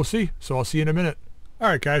lance, but we'll see. So I'll see you in a minute. All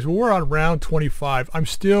right, guys, well, we're on round 25. I'm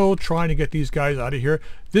still trying to get these guys out of here.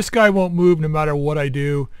 This guy won't move no matter what I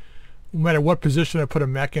do. No matter what position I put a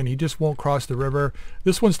mech in, he just won't cross the river.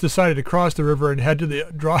 This one's decided to cross the river and head to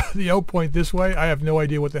the out point this way. I have no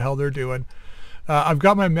idea what the hell they're doing. I've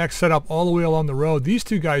got my mech set up all the way along the road. These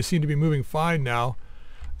two guys seem to be moving fine now.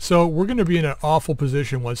 So we're going to be in an awful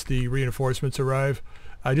position once the reinforcements arrive.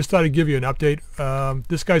 I just thought I'd give you an update.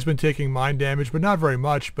 This guy's been taking mine damage, but not very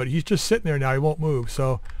much. But he's just sitting there now. He won't move.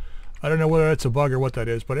 So I don't know whether that's a bug or what that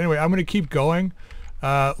is. But anyway, I'm going to keep going.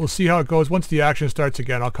 We'll see how it goes. Once the action starts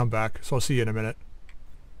again, I'll come back. So I'll see you in a minute.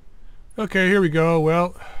 Okay, here we go.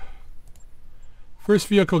 Well, first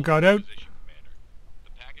vehicle got out.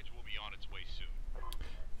 The package will be on its way soon.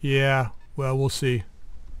 Yeah, well, we'll see.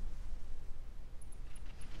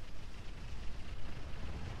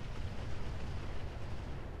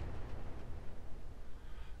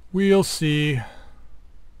 We'll see.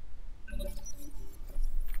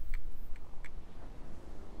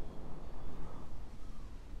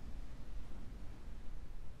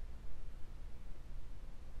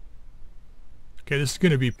 Okay, this is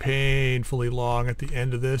going to be painfully long at the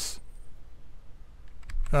end of this.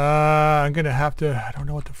 I'm going to have to... I don't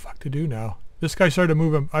know what the fuck to do now. This guy started to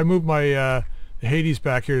move him. I moved my Hades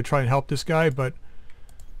back here to try and help this guy, but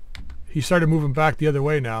he started moving back the other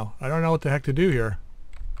way now. I don't know what the heck to do here.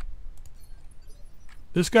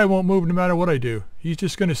 This guy won't move no matter what I do. He's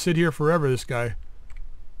just going to sit here forever, this guy.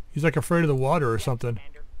 He's like afraid of the water or something.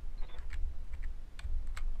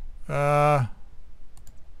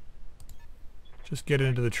 Just get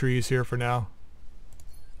into the trees here for now.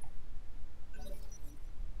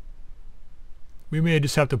 We may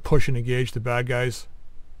just have to push and engage the bad guys.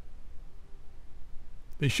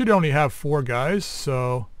 They should only have 4 guys,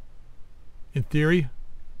 so in theory.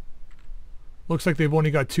 Looks like they've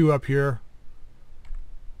only got 2 up here.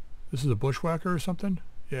 This is a bushwhacker or something?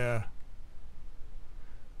 Yeah.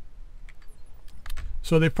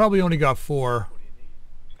 So they've probably only got 4.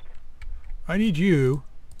 I need you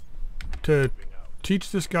to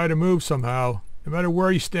teach this guy to move somehow. No matter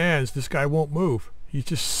where he stands, this guy won't move. He's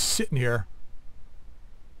just sitting here.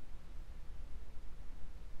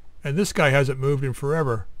 And this guy hasn't moved in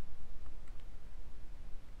forever.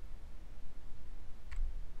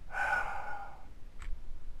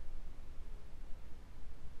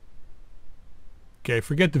 Okay,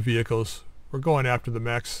 forget the vehicles. We're going after the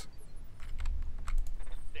mechs.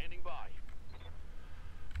 Standing by.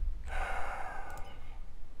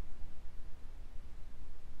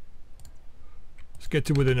 Let's get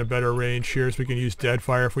to within a better range here so we can use dead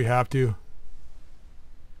fire if we have to.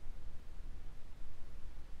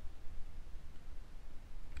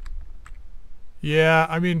 Yeah,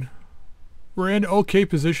 I mean, we're in okay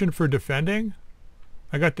position for defending.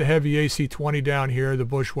 I got the heavy AC-20 down here, the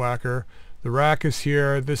bushwhacker. The rack is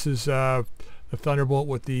here. This is the Thunderbolt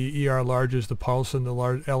with the ER larges, the Pulse and the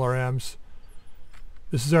large LRMs.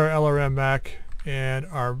 This is our LRM Mac, and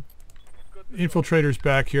our Infiltrator's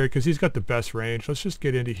back here because he's got the best range. Let's just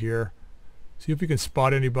get into here. See if we can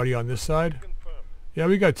spot anybody on this side. Yeah,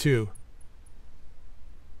 we got 2.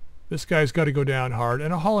 This guy's got to go down hard.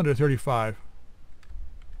 And a Hollander 35.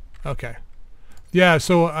 Okay. Yeah,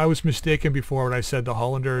 so I was mistaken before when I said the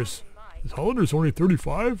Hollander's... The Hollander's only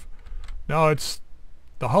 35? No, it's...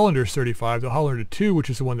 The Hollander's 35. The Hollander 2, which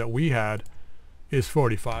is the one that we had, is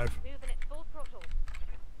 45. Moving at full throttle.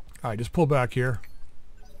 Alright, just pull back here.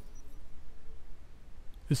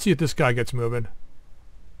 Let's see if this guy gets moving.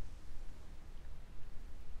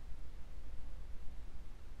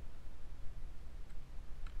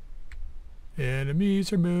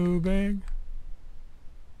 Enemies are moving.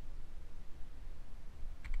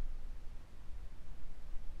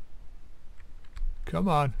 Come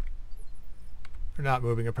on. They're not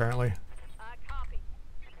moving apparently. Copy.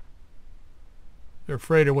 They're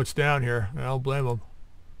afraid of what's down here. I don't blame them.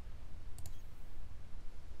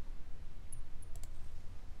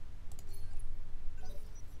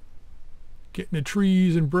 Get in the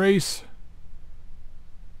trees and brace.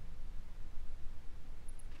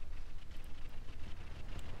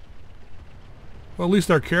 Well, at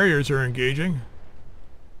least our carriers are engaging.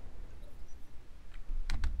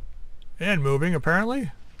 And moving,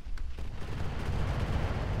 apparently.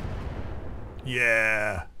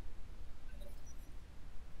 Yeah.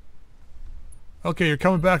 Okay, you're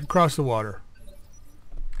coming back across the water.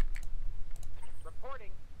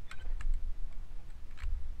 Reporting.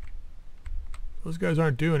 Those guys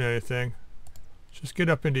aren't doing anything. Just get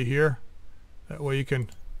up into here. That way you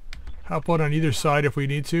can hop out on either side if we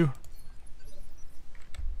need to.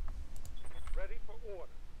 Ready for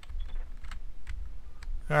order.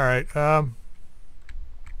 Alright, can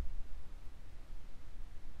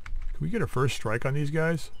we get a first strike on these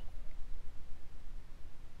guys?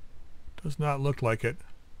 Does not look like it.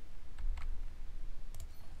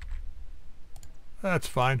 That's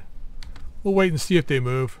fine. We'll wait and see if they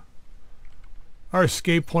move. Our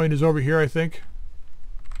escape point is over here, I think.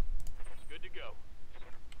 Good to go.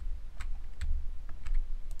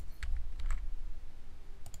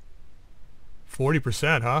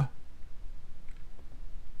 40%, huh?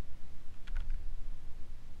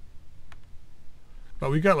 But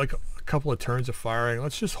we got like a couple of turns of firing.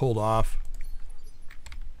 Let's just hold off.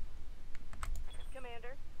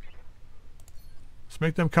 Commander. Let's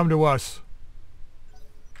make them come to us.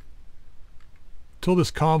 Till this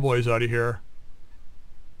convoy's out of here.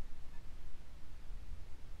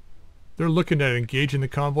 They're looking at engaging the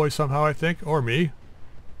convoy somehow, I think. Or me.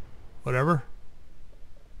 Whatever.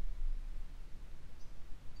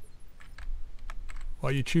 Why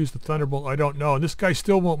you choose the Thunderbolt, I don't know. And this guy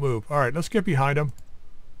still won't move. Alright, let's get behind him.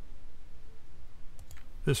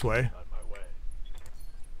 This way. On my way.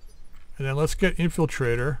 And then let's get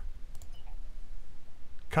Infiltrator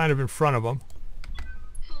kind of in front of him.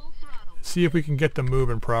 Full throttle. See if we can get them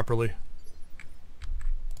moving properly.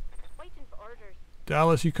 Waiting for orders.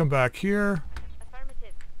 Dallas, you come back here.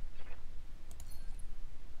 Affirmative.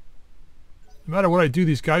 No matter what I do,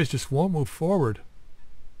 these guys just won't move forward.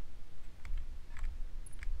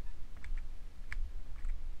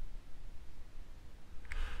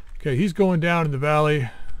 Okay, he's going down in the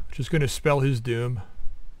valley, which is going to spell his doom.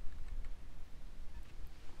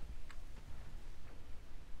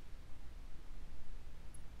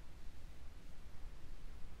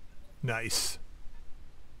 Nice.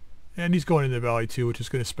 And he's going in the valley too, which is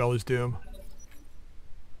going to spell his doom.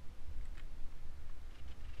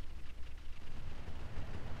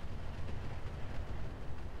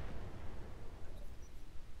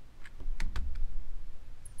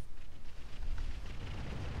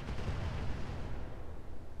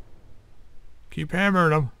 Keep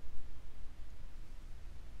hammering him.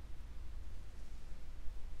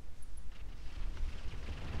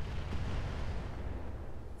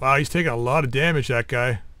 Wow, he's taking a lot of damage, that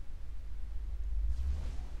guy.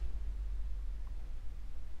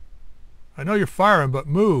 I know you're firing, but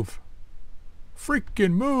move.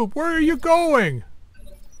 Freaking move. Where are you going?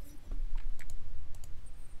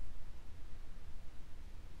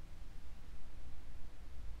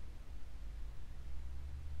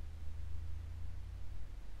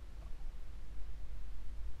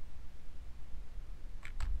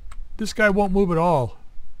 This guy won't move at all.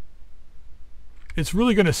 It's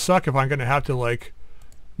really going to suck if I'm going to have to, like,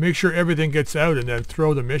 make sure everything gets out and then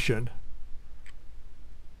throw the mission.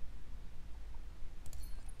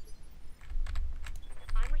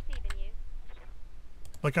 I'm receiving you.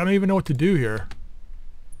 Like, I don't even know what to do here.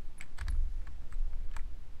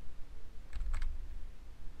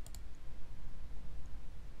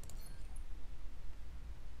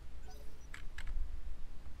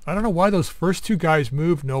 I don't know why those first two guys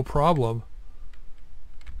moved no problem.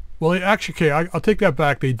 Well, they actually, okay, I'll take that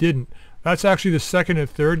back. They didn't. That's actually the second and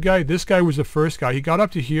third guy. This guy was the first guy. He got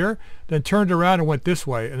up to here, then turned around and went this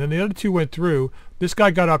way. And then the other two went through. This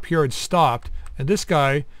guy got up here and stopped. And this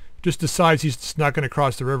guy just decides he's just not going to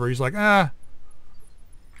cross the river. He's like, ah.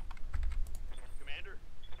 Commander?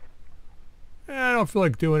 I don't feel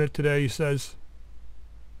like doing it today, he says.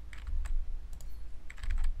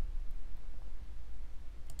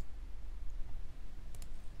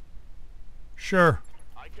 Sure.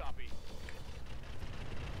 I copy.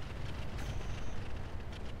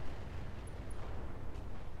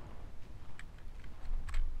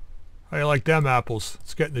 How you like them apples?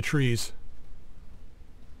 Let's get in the trees.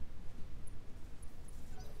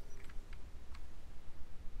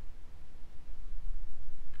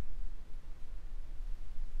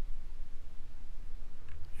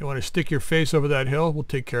 You want to stick your face over that hill? We'll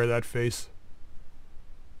take care of that face.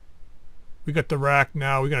 We got the rack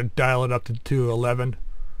now. We're going to dial it up to 211.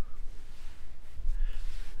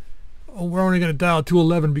 Oh, we're only going to dial it to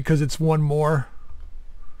 11 because it's one more.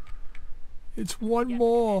 It's one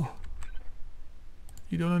more.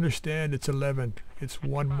 You don't understand. It's 11. It's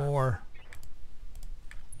one more.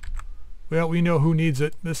 Well, we know who needs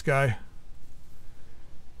it. This guy.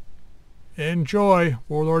 Enjoy.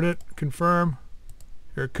 Warlord it. Confirm.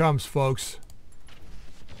 Here it comes, folks.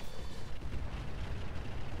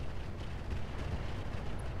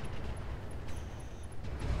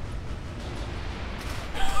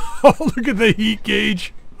 Oh, look at the heat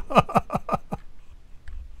gauge.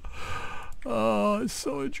 Oh, it's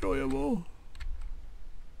so enjoyable.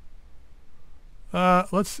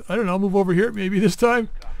 Let's, I don't know, move over here maybe this time.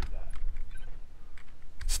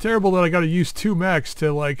 It's terrible that I got to use 2 mechs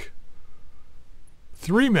to, like,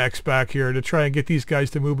 3 mechs back here to try and get these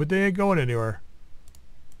guys to move, but they ain't going anywhere.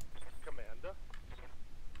 Commander?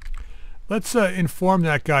 Let's inform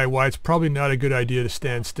that guy why it's probably not a good idea to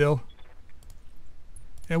stand still.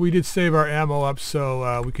 And we did save our ammo up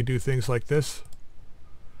so we could do things like this.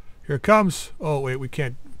 Here it comes. Oh wait, we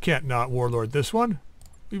can't not warlord this one.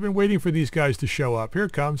 We've been waiting for these guys to show up. Here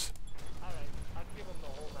it comes. Alright, I'll give him the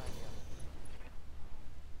whole 9 yards.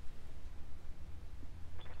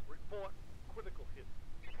 Report critical hit.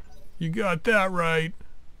 You got that right.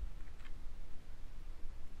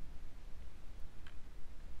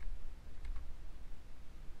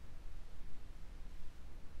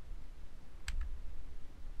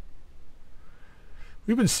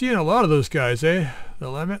 We've been seeing a lot of those guys, eh? The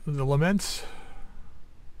laments.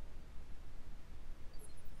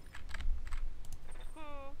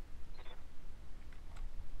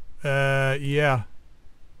 Yeah.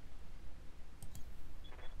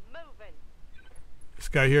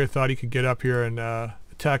 guy here thought he could get up here and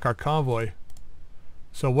attack our convoy.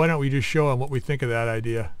 So why don't we just show him what we think of that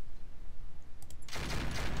idea?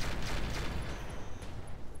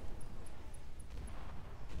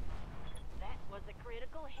 That was a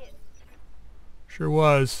critical hit. Sure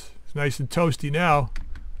was. It's nice and toasty now.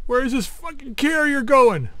 Where is this fucking carrier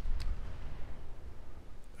going?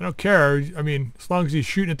 I don't care. I mean, as long as he's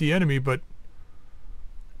shooting at the enemy, but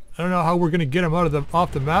I don't know how we're going to get him out of the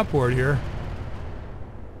off the map board here.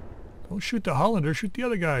 Don't shoot the Hollander, shoot the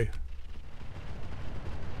other guy.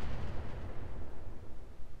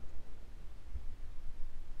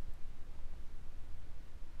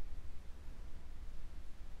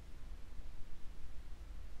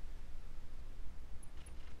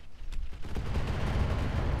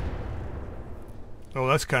 Oh,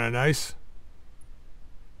 that's kind of nice.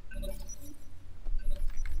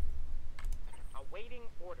 Awaiting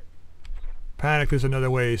order. Panic is another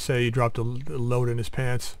way to say he dropped a load in his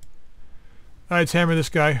pants. Alright, let's hammer this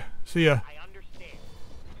guy. See ya. I understand.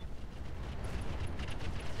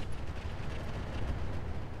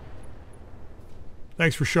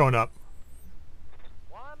 Thanks for showing up.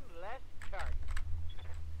 One less target.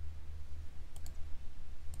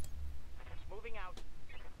 Moving out.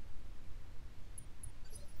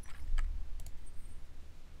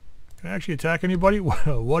 Can I actually attack anybody?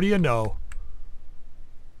 What do you know?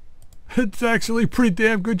 It's actually a pretty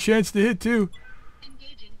damn good chance to hit too.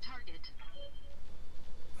 Engaging target.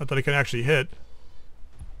 Not that I can actually hit.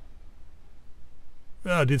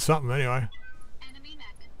 I did something anyway. Enemy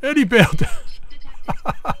mech. And he bailed. Detected.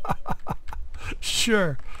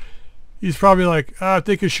 Sure. He's probably like, if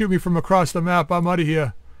they can shoot me from across the map, I'm out of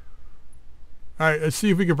here. Alright, let's see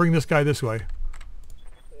if we can bring this guy this way.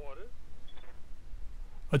 Order.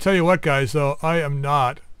 I'll tell you what, guys, though, I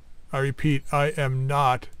repeat, I am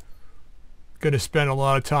not going to spend a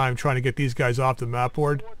lot of time trying to get these guys off the map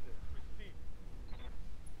board. Orders received.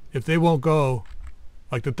 If they won't go,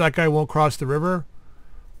 like if that guy won't cross the river,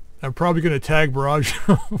 I'm probably going to tag barrage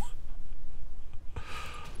him.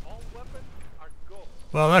 All weapons are go.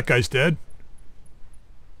 Well, that guy's dead.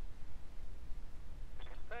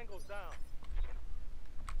 Tango down.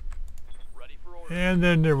 Ready for order. And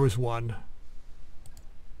then there was one.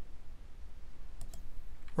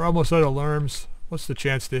 We're almost out of alarms. What's the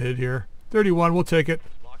chance to hit here? 31, we'll take it.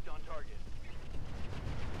 Locked on target.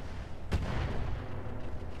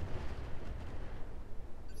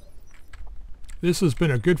 This has been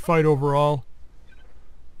a good fight overall.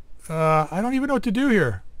 I don't even know what to do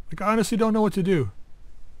here. Like, I honestly don't know what to do.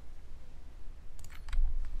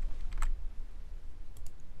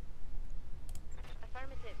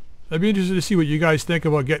 Affirmative. I'd be interested to see what you guys think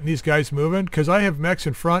about getting these guys moving, because I have mechs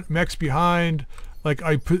in front, mechs behind. Like,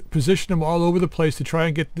 I position them all over the place to try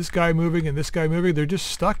and get this guy moving and this guy moving. They're just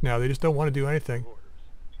stuck now. They just don't want to do anything.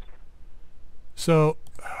 So,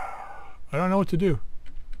 I don't know what to do.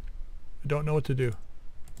 I don't know what to do.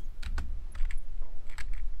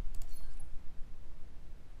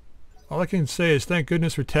 All I can say is thank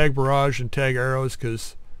goodness for tag barrage and tag arrows,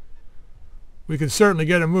 because we can certainly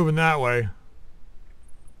get them moving that way.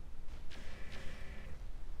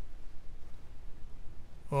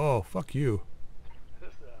 Oh, fuck you. Is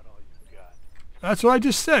that all you got? That's what I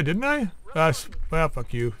just said, didn't I? Well,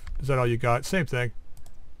 fuck you. Is that all you got? Same thing.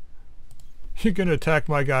 You're gonna attack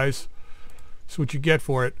my guys. That's what you get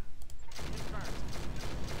for it.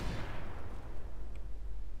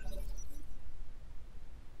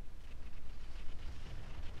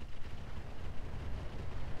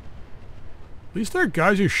 At least there are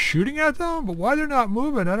guys who are shooting at them, but why they're not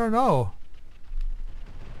moving, I don't know.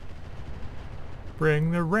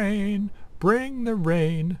 Bring the rain, bring the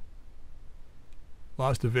rain.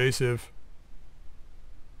 Lost evasive.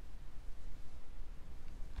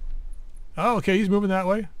 Oh, okay, he's moving that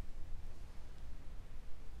way.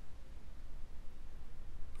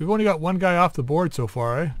 We've only got one guy off the board so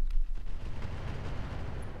far, eh?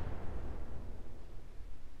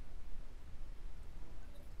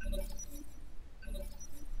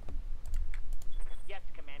 Yes,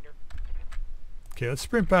 Commander. Okay, let's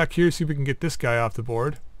sprint back here, see if we can get this guy off the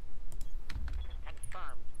board.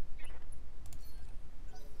 Confirmed.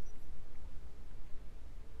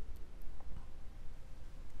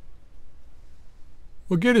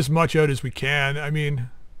 We'll get as much out as we can. I mean,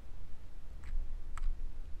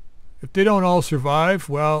 if they don't all survive,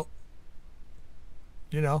 well,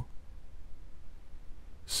 you know,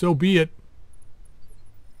 so be it.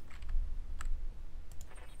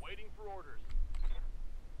 Waiting for orders.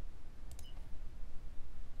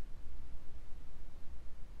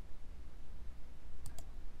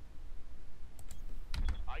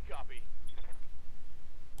 I copy.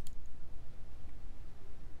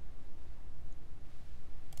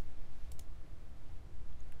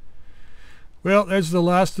 Well, there's the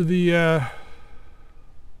last of the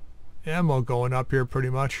ammo going up here pretty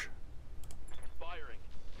much. Firing.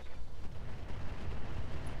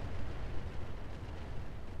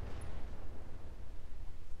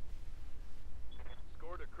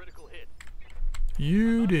 Scored a critical hit.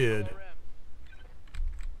 You did. RM.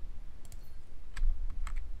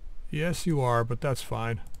 Yes, you are, but that's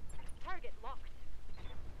fine. Target locked.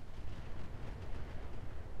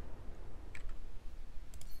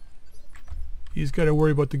 He's got to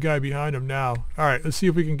worry about the guy behind him now. Alright, let's see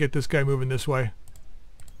if we can get this guy moving this way.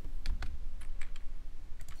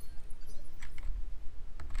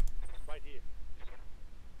 Right here.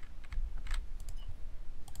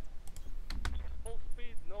 Full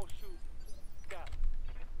speed, no shoot. Scout.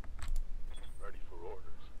 Ready for orders.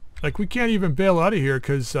 Like, we can't even bail out of here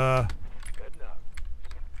because Heading out.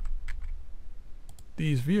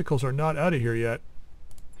 these vehicles are not out of here yet.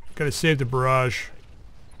 Got to save the barrage.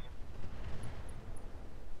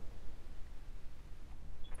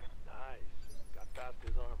 Nice. Got past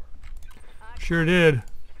his armor. Sure did.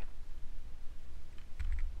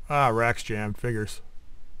 Ah, racks jammed. Figures.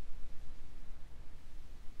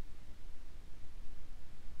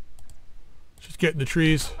 Just get in the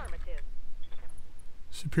trees. Affirmative.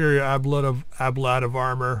 Superior ablat of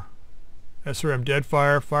armor. SRM dead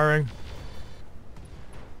fire. Firing.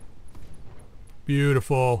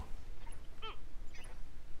 Beautiful.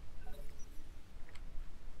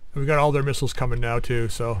 And we got all their missiles coming now too,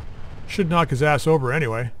 so should knock his ass over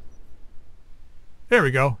anyway. There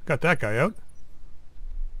we go. Got that guy out.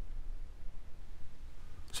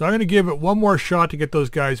 So I'm going to give it one more shot to get those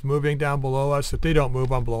guys moving down below us. If they don't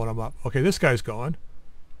move, I'm blowing them up. Okay, this guy's going.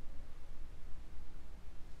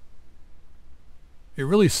 It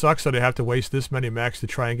really sucks that I have to waste this many mechs to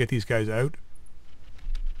try and get these guys out.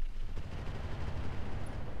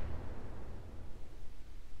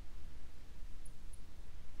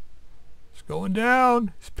 It's going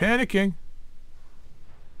down. He's panicking.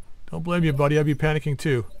 Don't blame you, buddy. I'd be panicking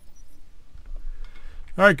too.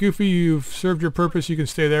 Alright, Goofy, you've served your purpose. You can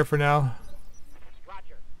stay there for now.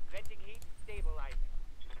 Roger. Venting heat stabilizing.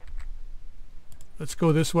 Let's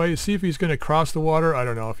go this way. See if he's going to cross the water. I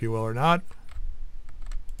don't know if he will or not.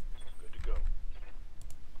 Good to go.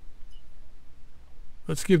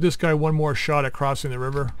 Let's give this guy one more shot at crossing the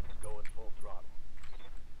river. Going full throttle.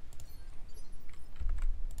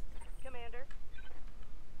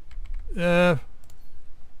 Commander.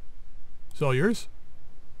 It's all yours?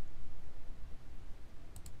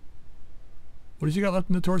 What does he got left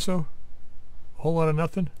in the torso? A whole lot of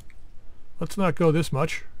nothing? Let's not go this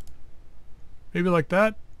much. Maybe like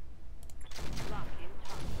that? Lock in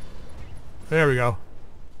target. There we go.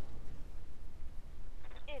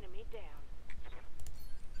 Enemy down.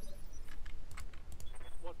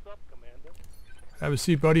 What's up, Commander? Have a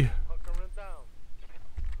seat, buddy. Hunkering down.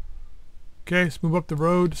 Okay, let's move up the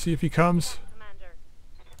road, see if he comes. Commander.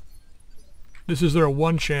 This is their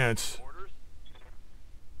one chance. Orders?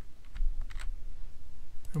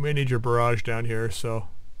 We may need your barrage down here, so...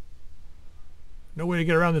 No way to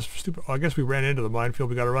get around this stupid... Oh, I guess we ran into the minefield.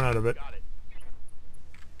 We got to run out of it. Got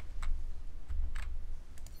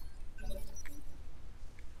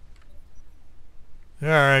it.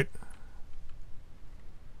 Alright.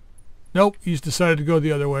 Nope, he's decided to go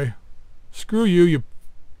the other way. Screw you, you...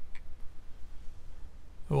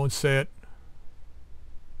 I won't say it.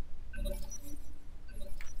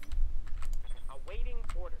 Awaiting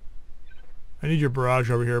orders. I need your barrage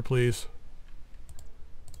over here, please.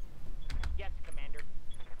 Yes, Commander.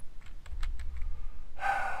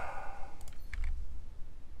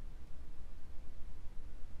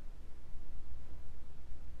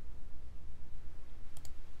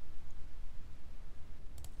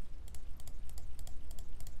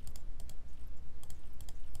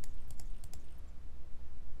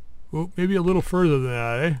 Oh, maybe a little further than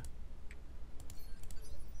that, eh?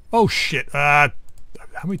 Oh, shit. How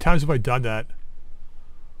many times have I done that?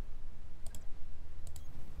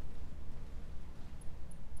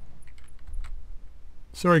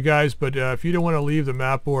 Sorry, guys, but if you don't want to leave the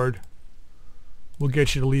map board, we'll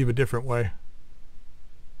get you to leave a different way.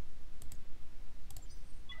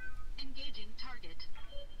 Engaging target.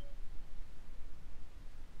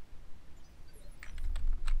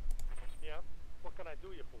 Yeah? What can I do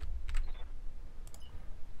you for?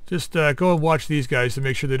 Just go and watch these guys to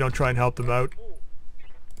make sure they don't try and help them out. Move.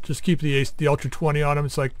 Just keep the Ultra 20 on them.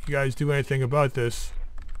 It's like you guys do anything about this,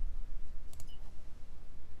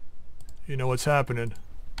 you know what's happening.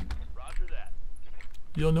 Roger that.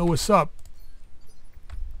 You'll know what's up.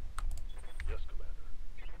 Yes, Commander.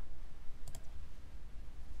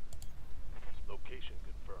 Location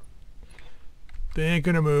confirmed. They ain't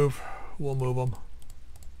gonna move. We'll move them.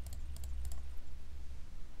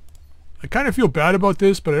 I kind of feel bad about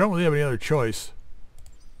this, but I don't really have any other choice.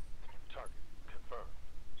 Target confirmed.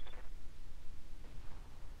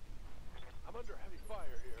 I'm under heavy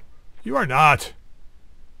fire here. You are not.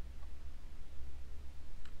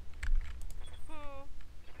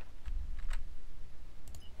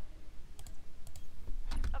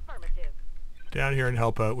 Affirmative. Down here and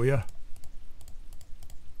help out, will ya?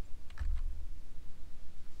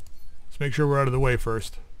 Let's make sure we're out of the way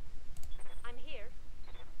first. I'm here.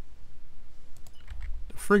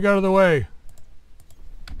 Frig out of the way.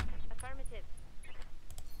 Affirmative.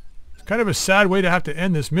 It's kind of a sad way to have to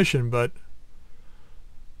end this mission, but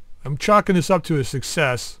I'm chalking this up to a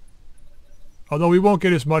success. Although we won't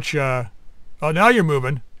get as much, oh, now you're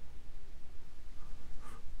moving.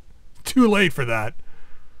 Too late for that.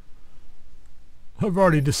 I've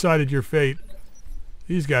already decided your fate.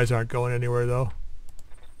 These guys aren't going anywhere, though.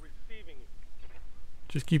 Receiving you.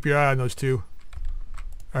 Just keep your eye on those two.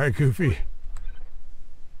 Alright, Goofy.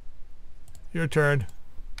 Your turn.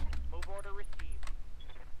 Move order received.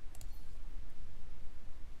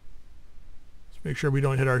 Let's make sure we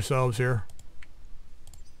don't hit ourselves here.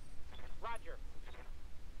 Roger.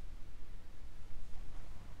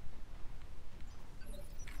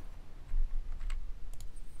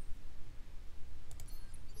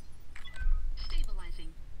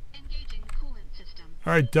 Stabilizing. Engaging coolant system.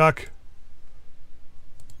 Alright, duck.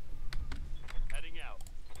 Heading out.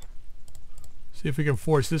 See if we can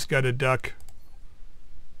force this guy to duck.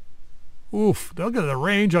 Oof, look at the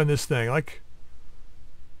range on this thing. Like,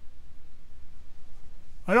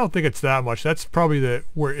 I don't think it's that much. That's probably the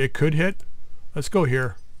where it could hit. Let's go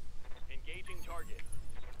here. Engaging target.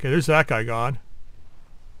 Okay, there's that guy gone.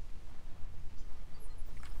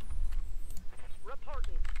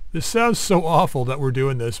 Reporting. This sounds so awful that we're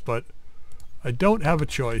doing this, but I don't have a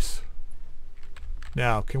choice.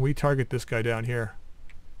 Now, can we target this guy down here?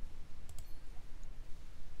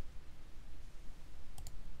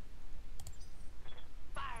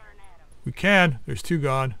 Firing at him. We can. There's two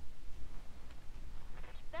gone.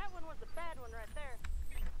 That one was a bad one right there.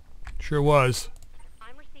 Sure was.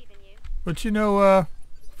 I'm receiving you. But you know,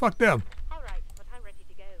 fuck them. All right, but I'm ready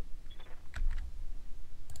to go.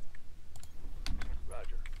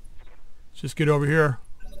 Roger. Let's just get over here.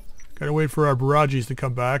 Gotta wait for our barrages to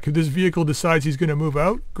come back. If this vehicle decides he's gonna move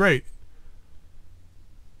out, great.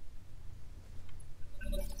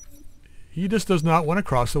 He just does not want to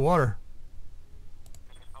cross the water.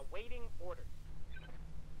 Awaiting orders.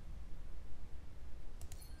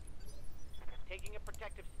 Taking a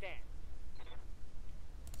protective stand.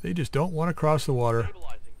 They just don't want to cross the water.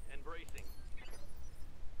 Stabilizing and bracing.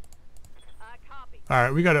 Copy.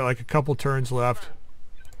 Alright, we got like a couple turns left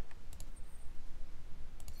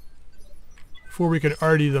before we can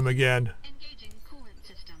arty them again. Engaging coolant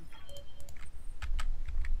system.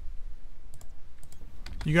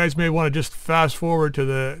 You guys may want to just fast forward to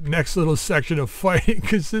the next little section of fighting,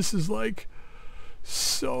 because this is like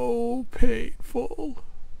so painful.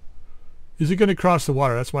 Is he going to cross the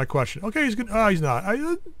water? That's my question. Okay, he's going to... Oh, he's not.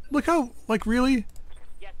 Look how... Like, really?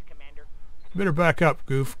 Yes, Commander. Better back up,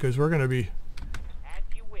 Goof, because we're going to be As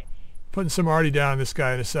you wish. putting some arty down on this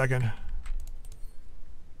guy in a second.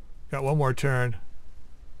 Got one more turn.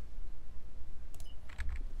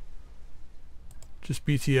 Just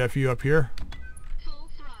BTF you up here. Full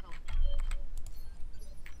throttle.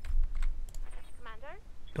 Commander?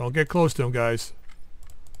 Don't get close to him, guys.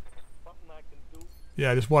 Something I can do.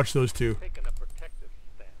 Yeah, just watch those two. Taking a protective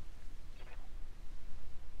stand.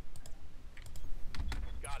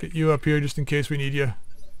 Got it. Get you up here just in case we need you.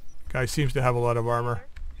 Guy seems to have a lot of armor.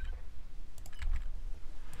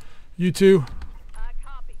 You two.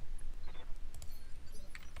 Copy.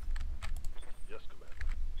 Yes, Commander.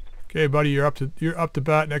 Okay, buddy, you're up to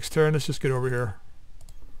bat next turn. Let's just get over here.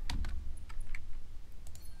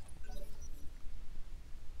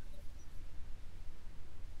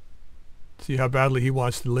 See how badly he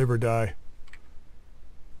wants to live or die.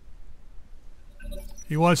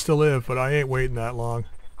 He wants to live, but I ain't waiting that long.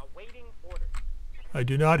 Awaiting orders. I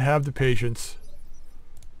do not have the patience.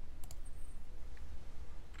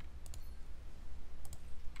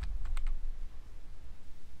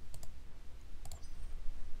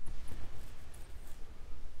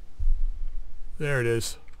 There it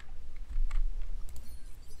is.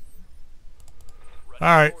 Ready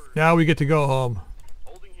Alright, for orders. now we get to go home.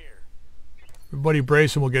 Holding here. Everybody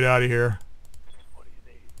brace and we'll get out of here. What do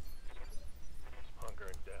you need?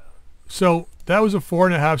 Hunkering down. So, that was a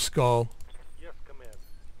 4.5 skull. Yes, Commander.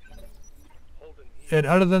 Holding here. And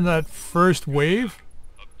other than that first wave,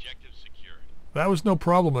 Objective secured. that was no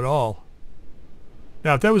problem at all.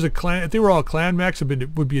 Now, if that was a clan, if they were all clan mechs,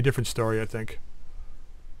 it would be a different story, I think.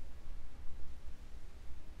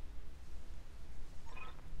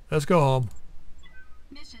 Let's go home.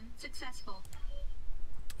 Mission successful.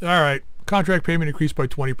 All right, contract payment increased by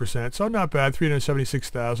 20%, so not bad.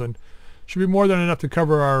 376,000 should be more than enough to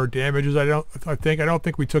cover our damages. I don't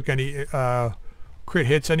think we took any crit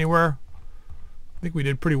hits anywhere. I think we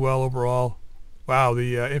did pretty well overall. Wow,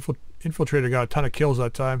 the infiltrator got a ton of kills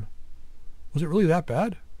that time. Was it really that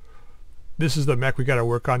bad? This is the mech we got to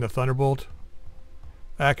work on, the Thunderbolt.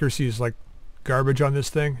 Accuracy is like garbage on this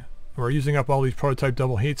thing. We're using up all these prototype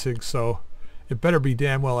double heat sinks, so it better be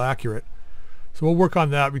damn well accurate. So we'll work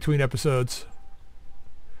on that between episodes.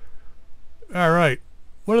 All right,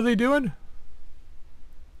 what are they doing?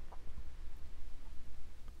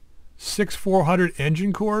 6,400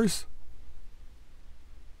 engine cores?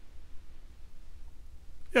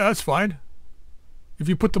 Yeah, that's fine. If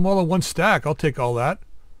you put them all in one stack, I'll take all that.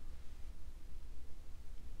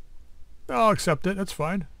 I'll accept it, that's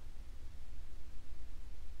fine.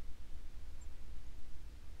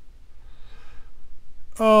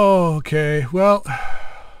 Oh, okay, well.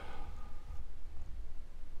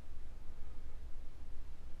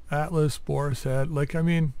 Atlas, Boris Head, like, I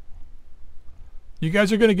mean, you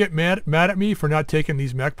guys are going to get mad at me for not taking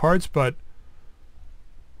these mech parts, but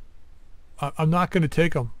I'm not going to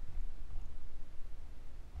take them.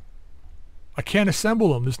 I can't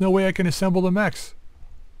assemble them. There's no way I can assemble the mechs.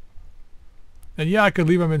 And yeah, I could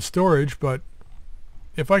leave them in storage, but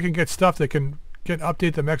if I can get stuff that can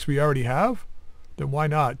update the mechs we already have, then why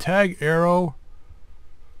not? Tag arrow.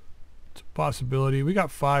 It's a possibility. We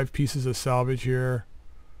got 5 pieces of salvage here.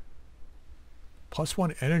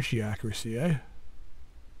 +1 energy accuracy, eh?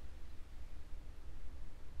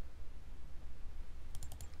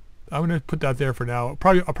 I'm going to put that there for now. I'm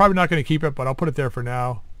probably not going to keep it, but I'll put it there for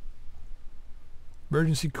now.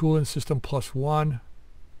 Emergency coolant system +1.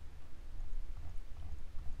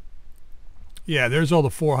 Yeah, there's all the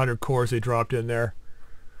 400 cores they dropped in there.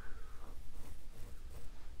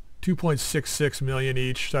 2.66 million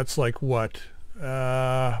each. That's like what?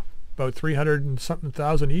 About 300 and something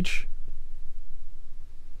thousand each.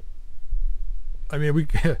 I mean, we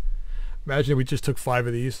imagine we just took 5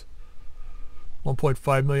 of these.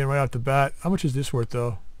 1.5 million right off the bat. How much is this worth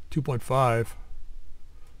though? 2.5.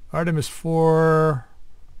 Artemis 4.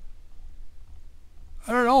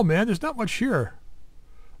 I don't know, man. There's not much here.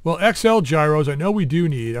 Well, XL gyros I know we do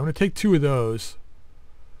need. I'm going to take 2 of those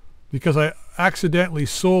because I accidentally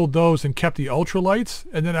sold those and kept the ultralights,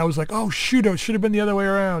 and then I was like, oh shoot, it should have been the other way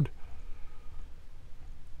around.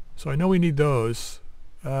 So I know we need those.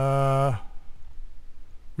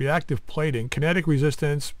 Reactive plating, kinetic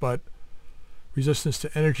resistance, but resistance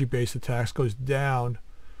to energy-based attacks goes down.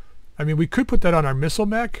 I mean, we could put that on our missile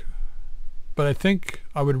mech, but I think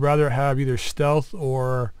I would rather have either stealth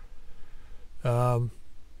or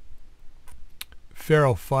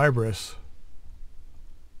ferrofibrous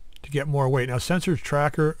to get more weight. Now, sensors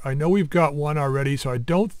tracker, I know we've got one already, so I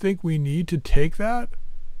don't think we need to take that.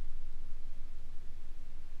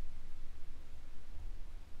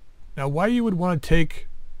 Now, why you would want to take...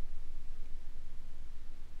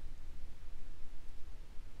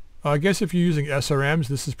 I guess if you're using SRMs,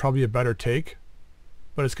 this is probably a better take.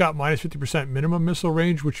 But it's got minus 50% minimum missile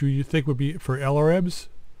range, which you think would be for LRMs.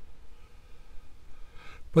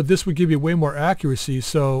 But this would give you way more accuracy,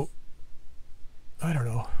 so... I don't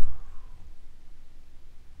know.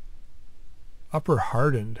 Upper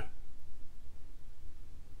hardened.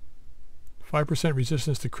 5%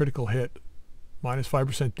 resistance to critical hit. Minus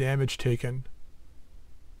 5% damage taken.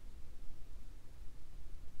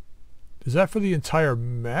 Is that for the entire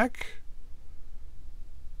mech?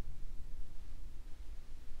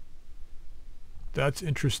 That's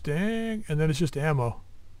interesting. And then it's just ammo.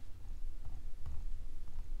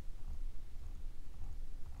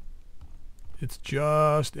 It's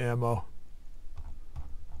just ammo.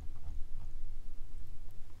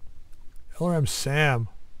 LRM SAM.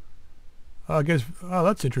 I guess, oh,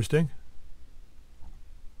 that's interesting.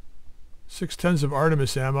 6 tons of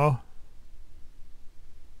Artemis ammo.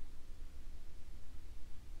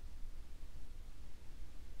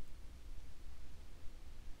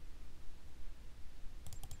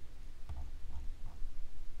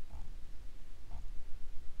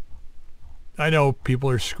 I know people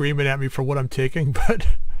are screaming at me for what I'm taking, but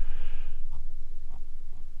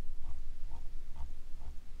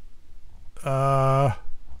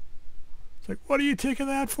it's like, what are you taking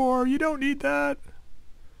that for? You don't need that.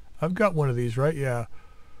 I've got one of these, right? Yeah.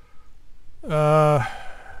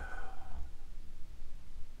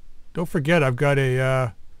 Don't forget, I've got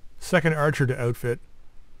a second archer to outfit.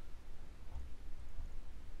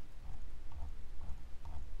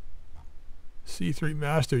 C3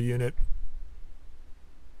 master unit.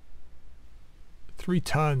 3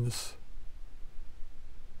 tons.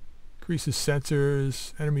 Increases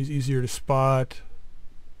sensors. Enemies easier to spot.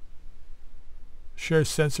 Shares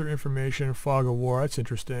sensor information. Fog of war. That's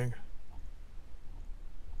interesting.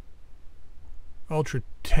 Ultra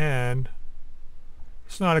 10.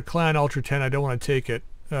 It's not a clan Ultra 10. I don't want to take it.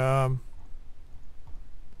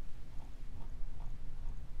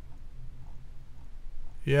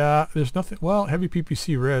 Yeah, there's nothing. Well, heavy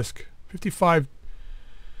PPC risk. 55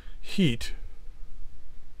 heat.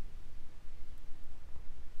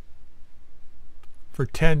 For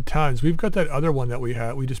 10 tons. We've got that other one that we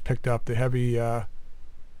just picked up, the heavy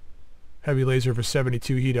heavy laser for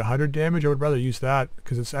 72 heat, 100 damage. I would rather use that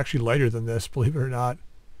because it's actually lighter than this, believe it or not.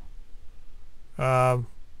 I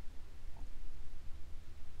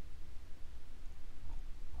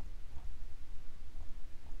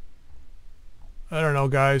don't know,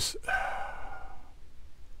 guys.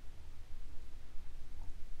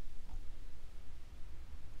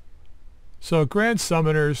 So Grand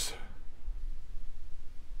Summoners.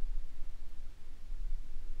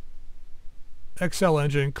 XL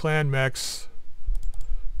engine, clan mechs,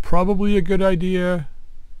 probably a good idea.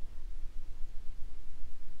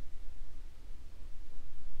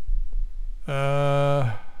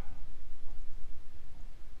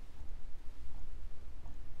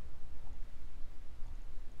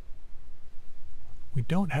 We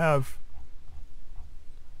don't have,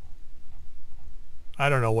 I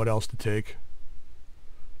don't know what else to take.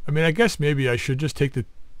 I mean, I guess maybe I should just take the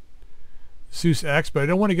Zeus X, but I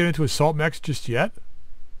don't want to get into assault mechs just yet.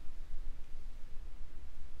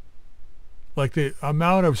 Like the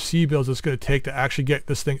amount of C builds it's going to take to actually get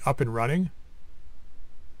this thing up and running.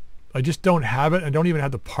 I just don't have it. I don't even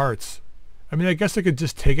have the parts. I mean, I guess I could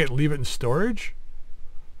just take it and leave it in storage.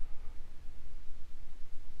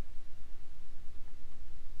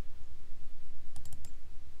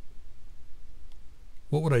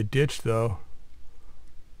 What would I ditch though?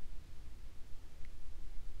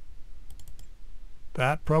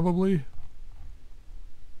 That probably.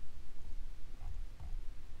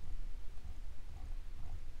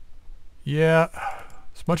 Yeah,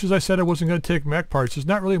 as much as I said I wasn't going to take mech parts, there's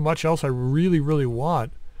not really much else I really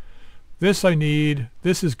want. This I need.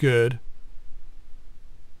 This is good.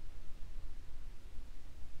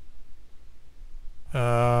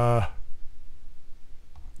 Yeah,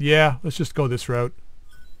 let's just go this route.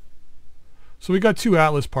 So we got 2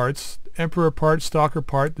 Atlas parts, Emperor part, Stalker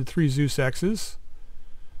part, the 3 Zeus X's.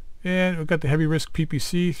 And we've got the heavy risk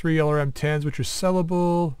PPC, 3 LRM-10s which are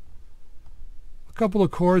sellable. A couple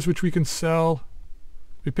of cores which we can sell.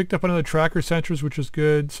 We picked up another tracker sensors which is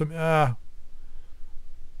good. Some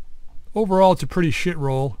overall it's a pretty shit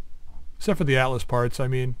roll. Except for the Atlas parts, I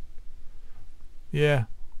mean. Yeah.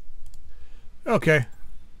 Okay.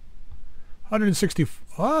 160.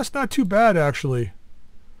 Oh, it's not too bad actually.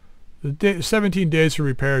 The 17 days for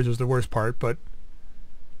repairs is the worst part, but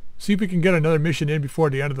see if we can get another mission in before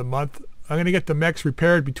the end of the month. I'm going to get the mechs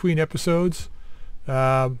repaired between episodes.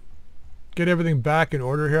 Get everything back in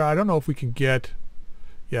order here. I don't know if we can get...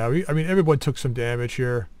 Yeah, I mean, everyone took some damage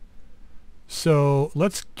here. So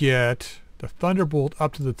let's get the Thunderbolt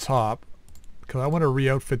up to the top, because I want to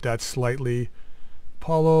re-outfit that slightly.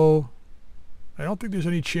 Apollo... I don't think there's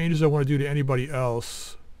any changes I want to do to anybody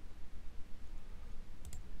else.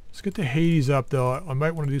 Let's get the Hades up though. I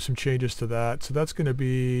might want to do some changes to that. So that's going to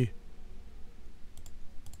be...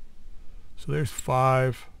 So there's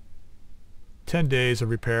 5. 10 days of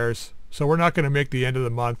repairs. So we're not going to make the end of the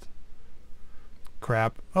month.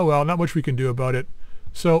 Crap. Oh well, not much we can do about it.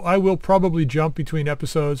 So I will probably jump between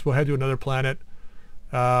episodes. We'll head to another planet.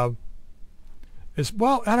 Well,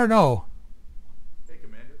 I don't know. Hey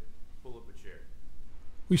Commander, pull up a chair.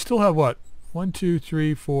 We still have what? 1, 2,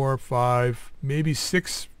 3, 4, 5, maybe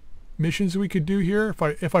 6 missions we could do here.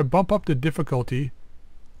 If I bump up the difficulty,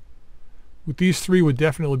 with these 3 would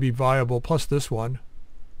definitely be viable, plus this one.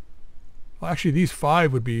 Well, actually these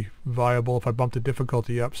 5 would be viable if I bump the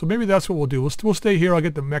difficulty up. So maybe that's what we'll do. We'll stay here. I'll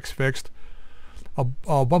get the mechs fixed.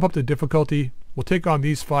 I'll bump up the difficulty. We'll take on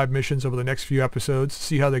these 5 missions over the next few episodes,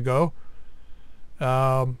 see how they go.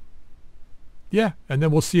 Yeah, and then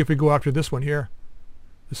we'll see if we go after this one here.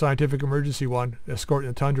 The scientific emergency one, escort in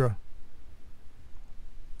the tundra.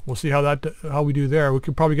 We'll see how we do there. We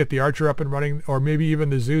could probably get the Archer up and running, or maybe even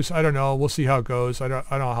the Zeus. I don't know. We'll see how it goes. I don't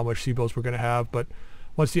know how much C-bills we're going to have, but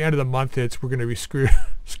once the end of the month hits, we're going to be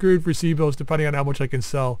screwed for C-bills, depending on how much I can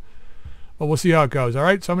sell. But we'll see how it goes. All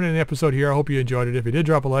right, so I'm going to end the episode here. I hope you enjoyed it. If you did,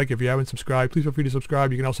 drop a like. If you haven't subscribed, please feel free to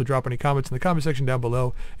subscribe. You can also drop any comments in the comment section down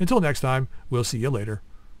below. Until next time, we'll see you later.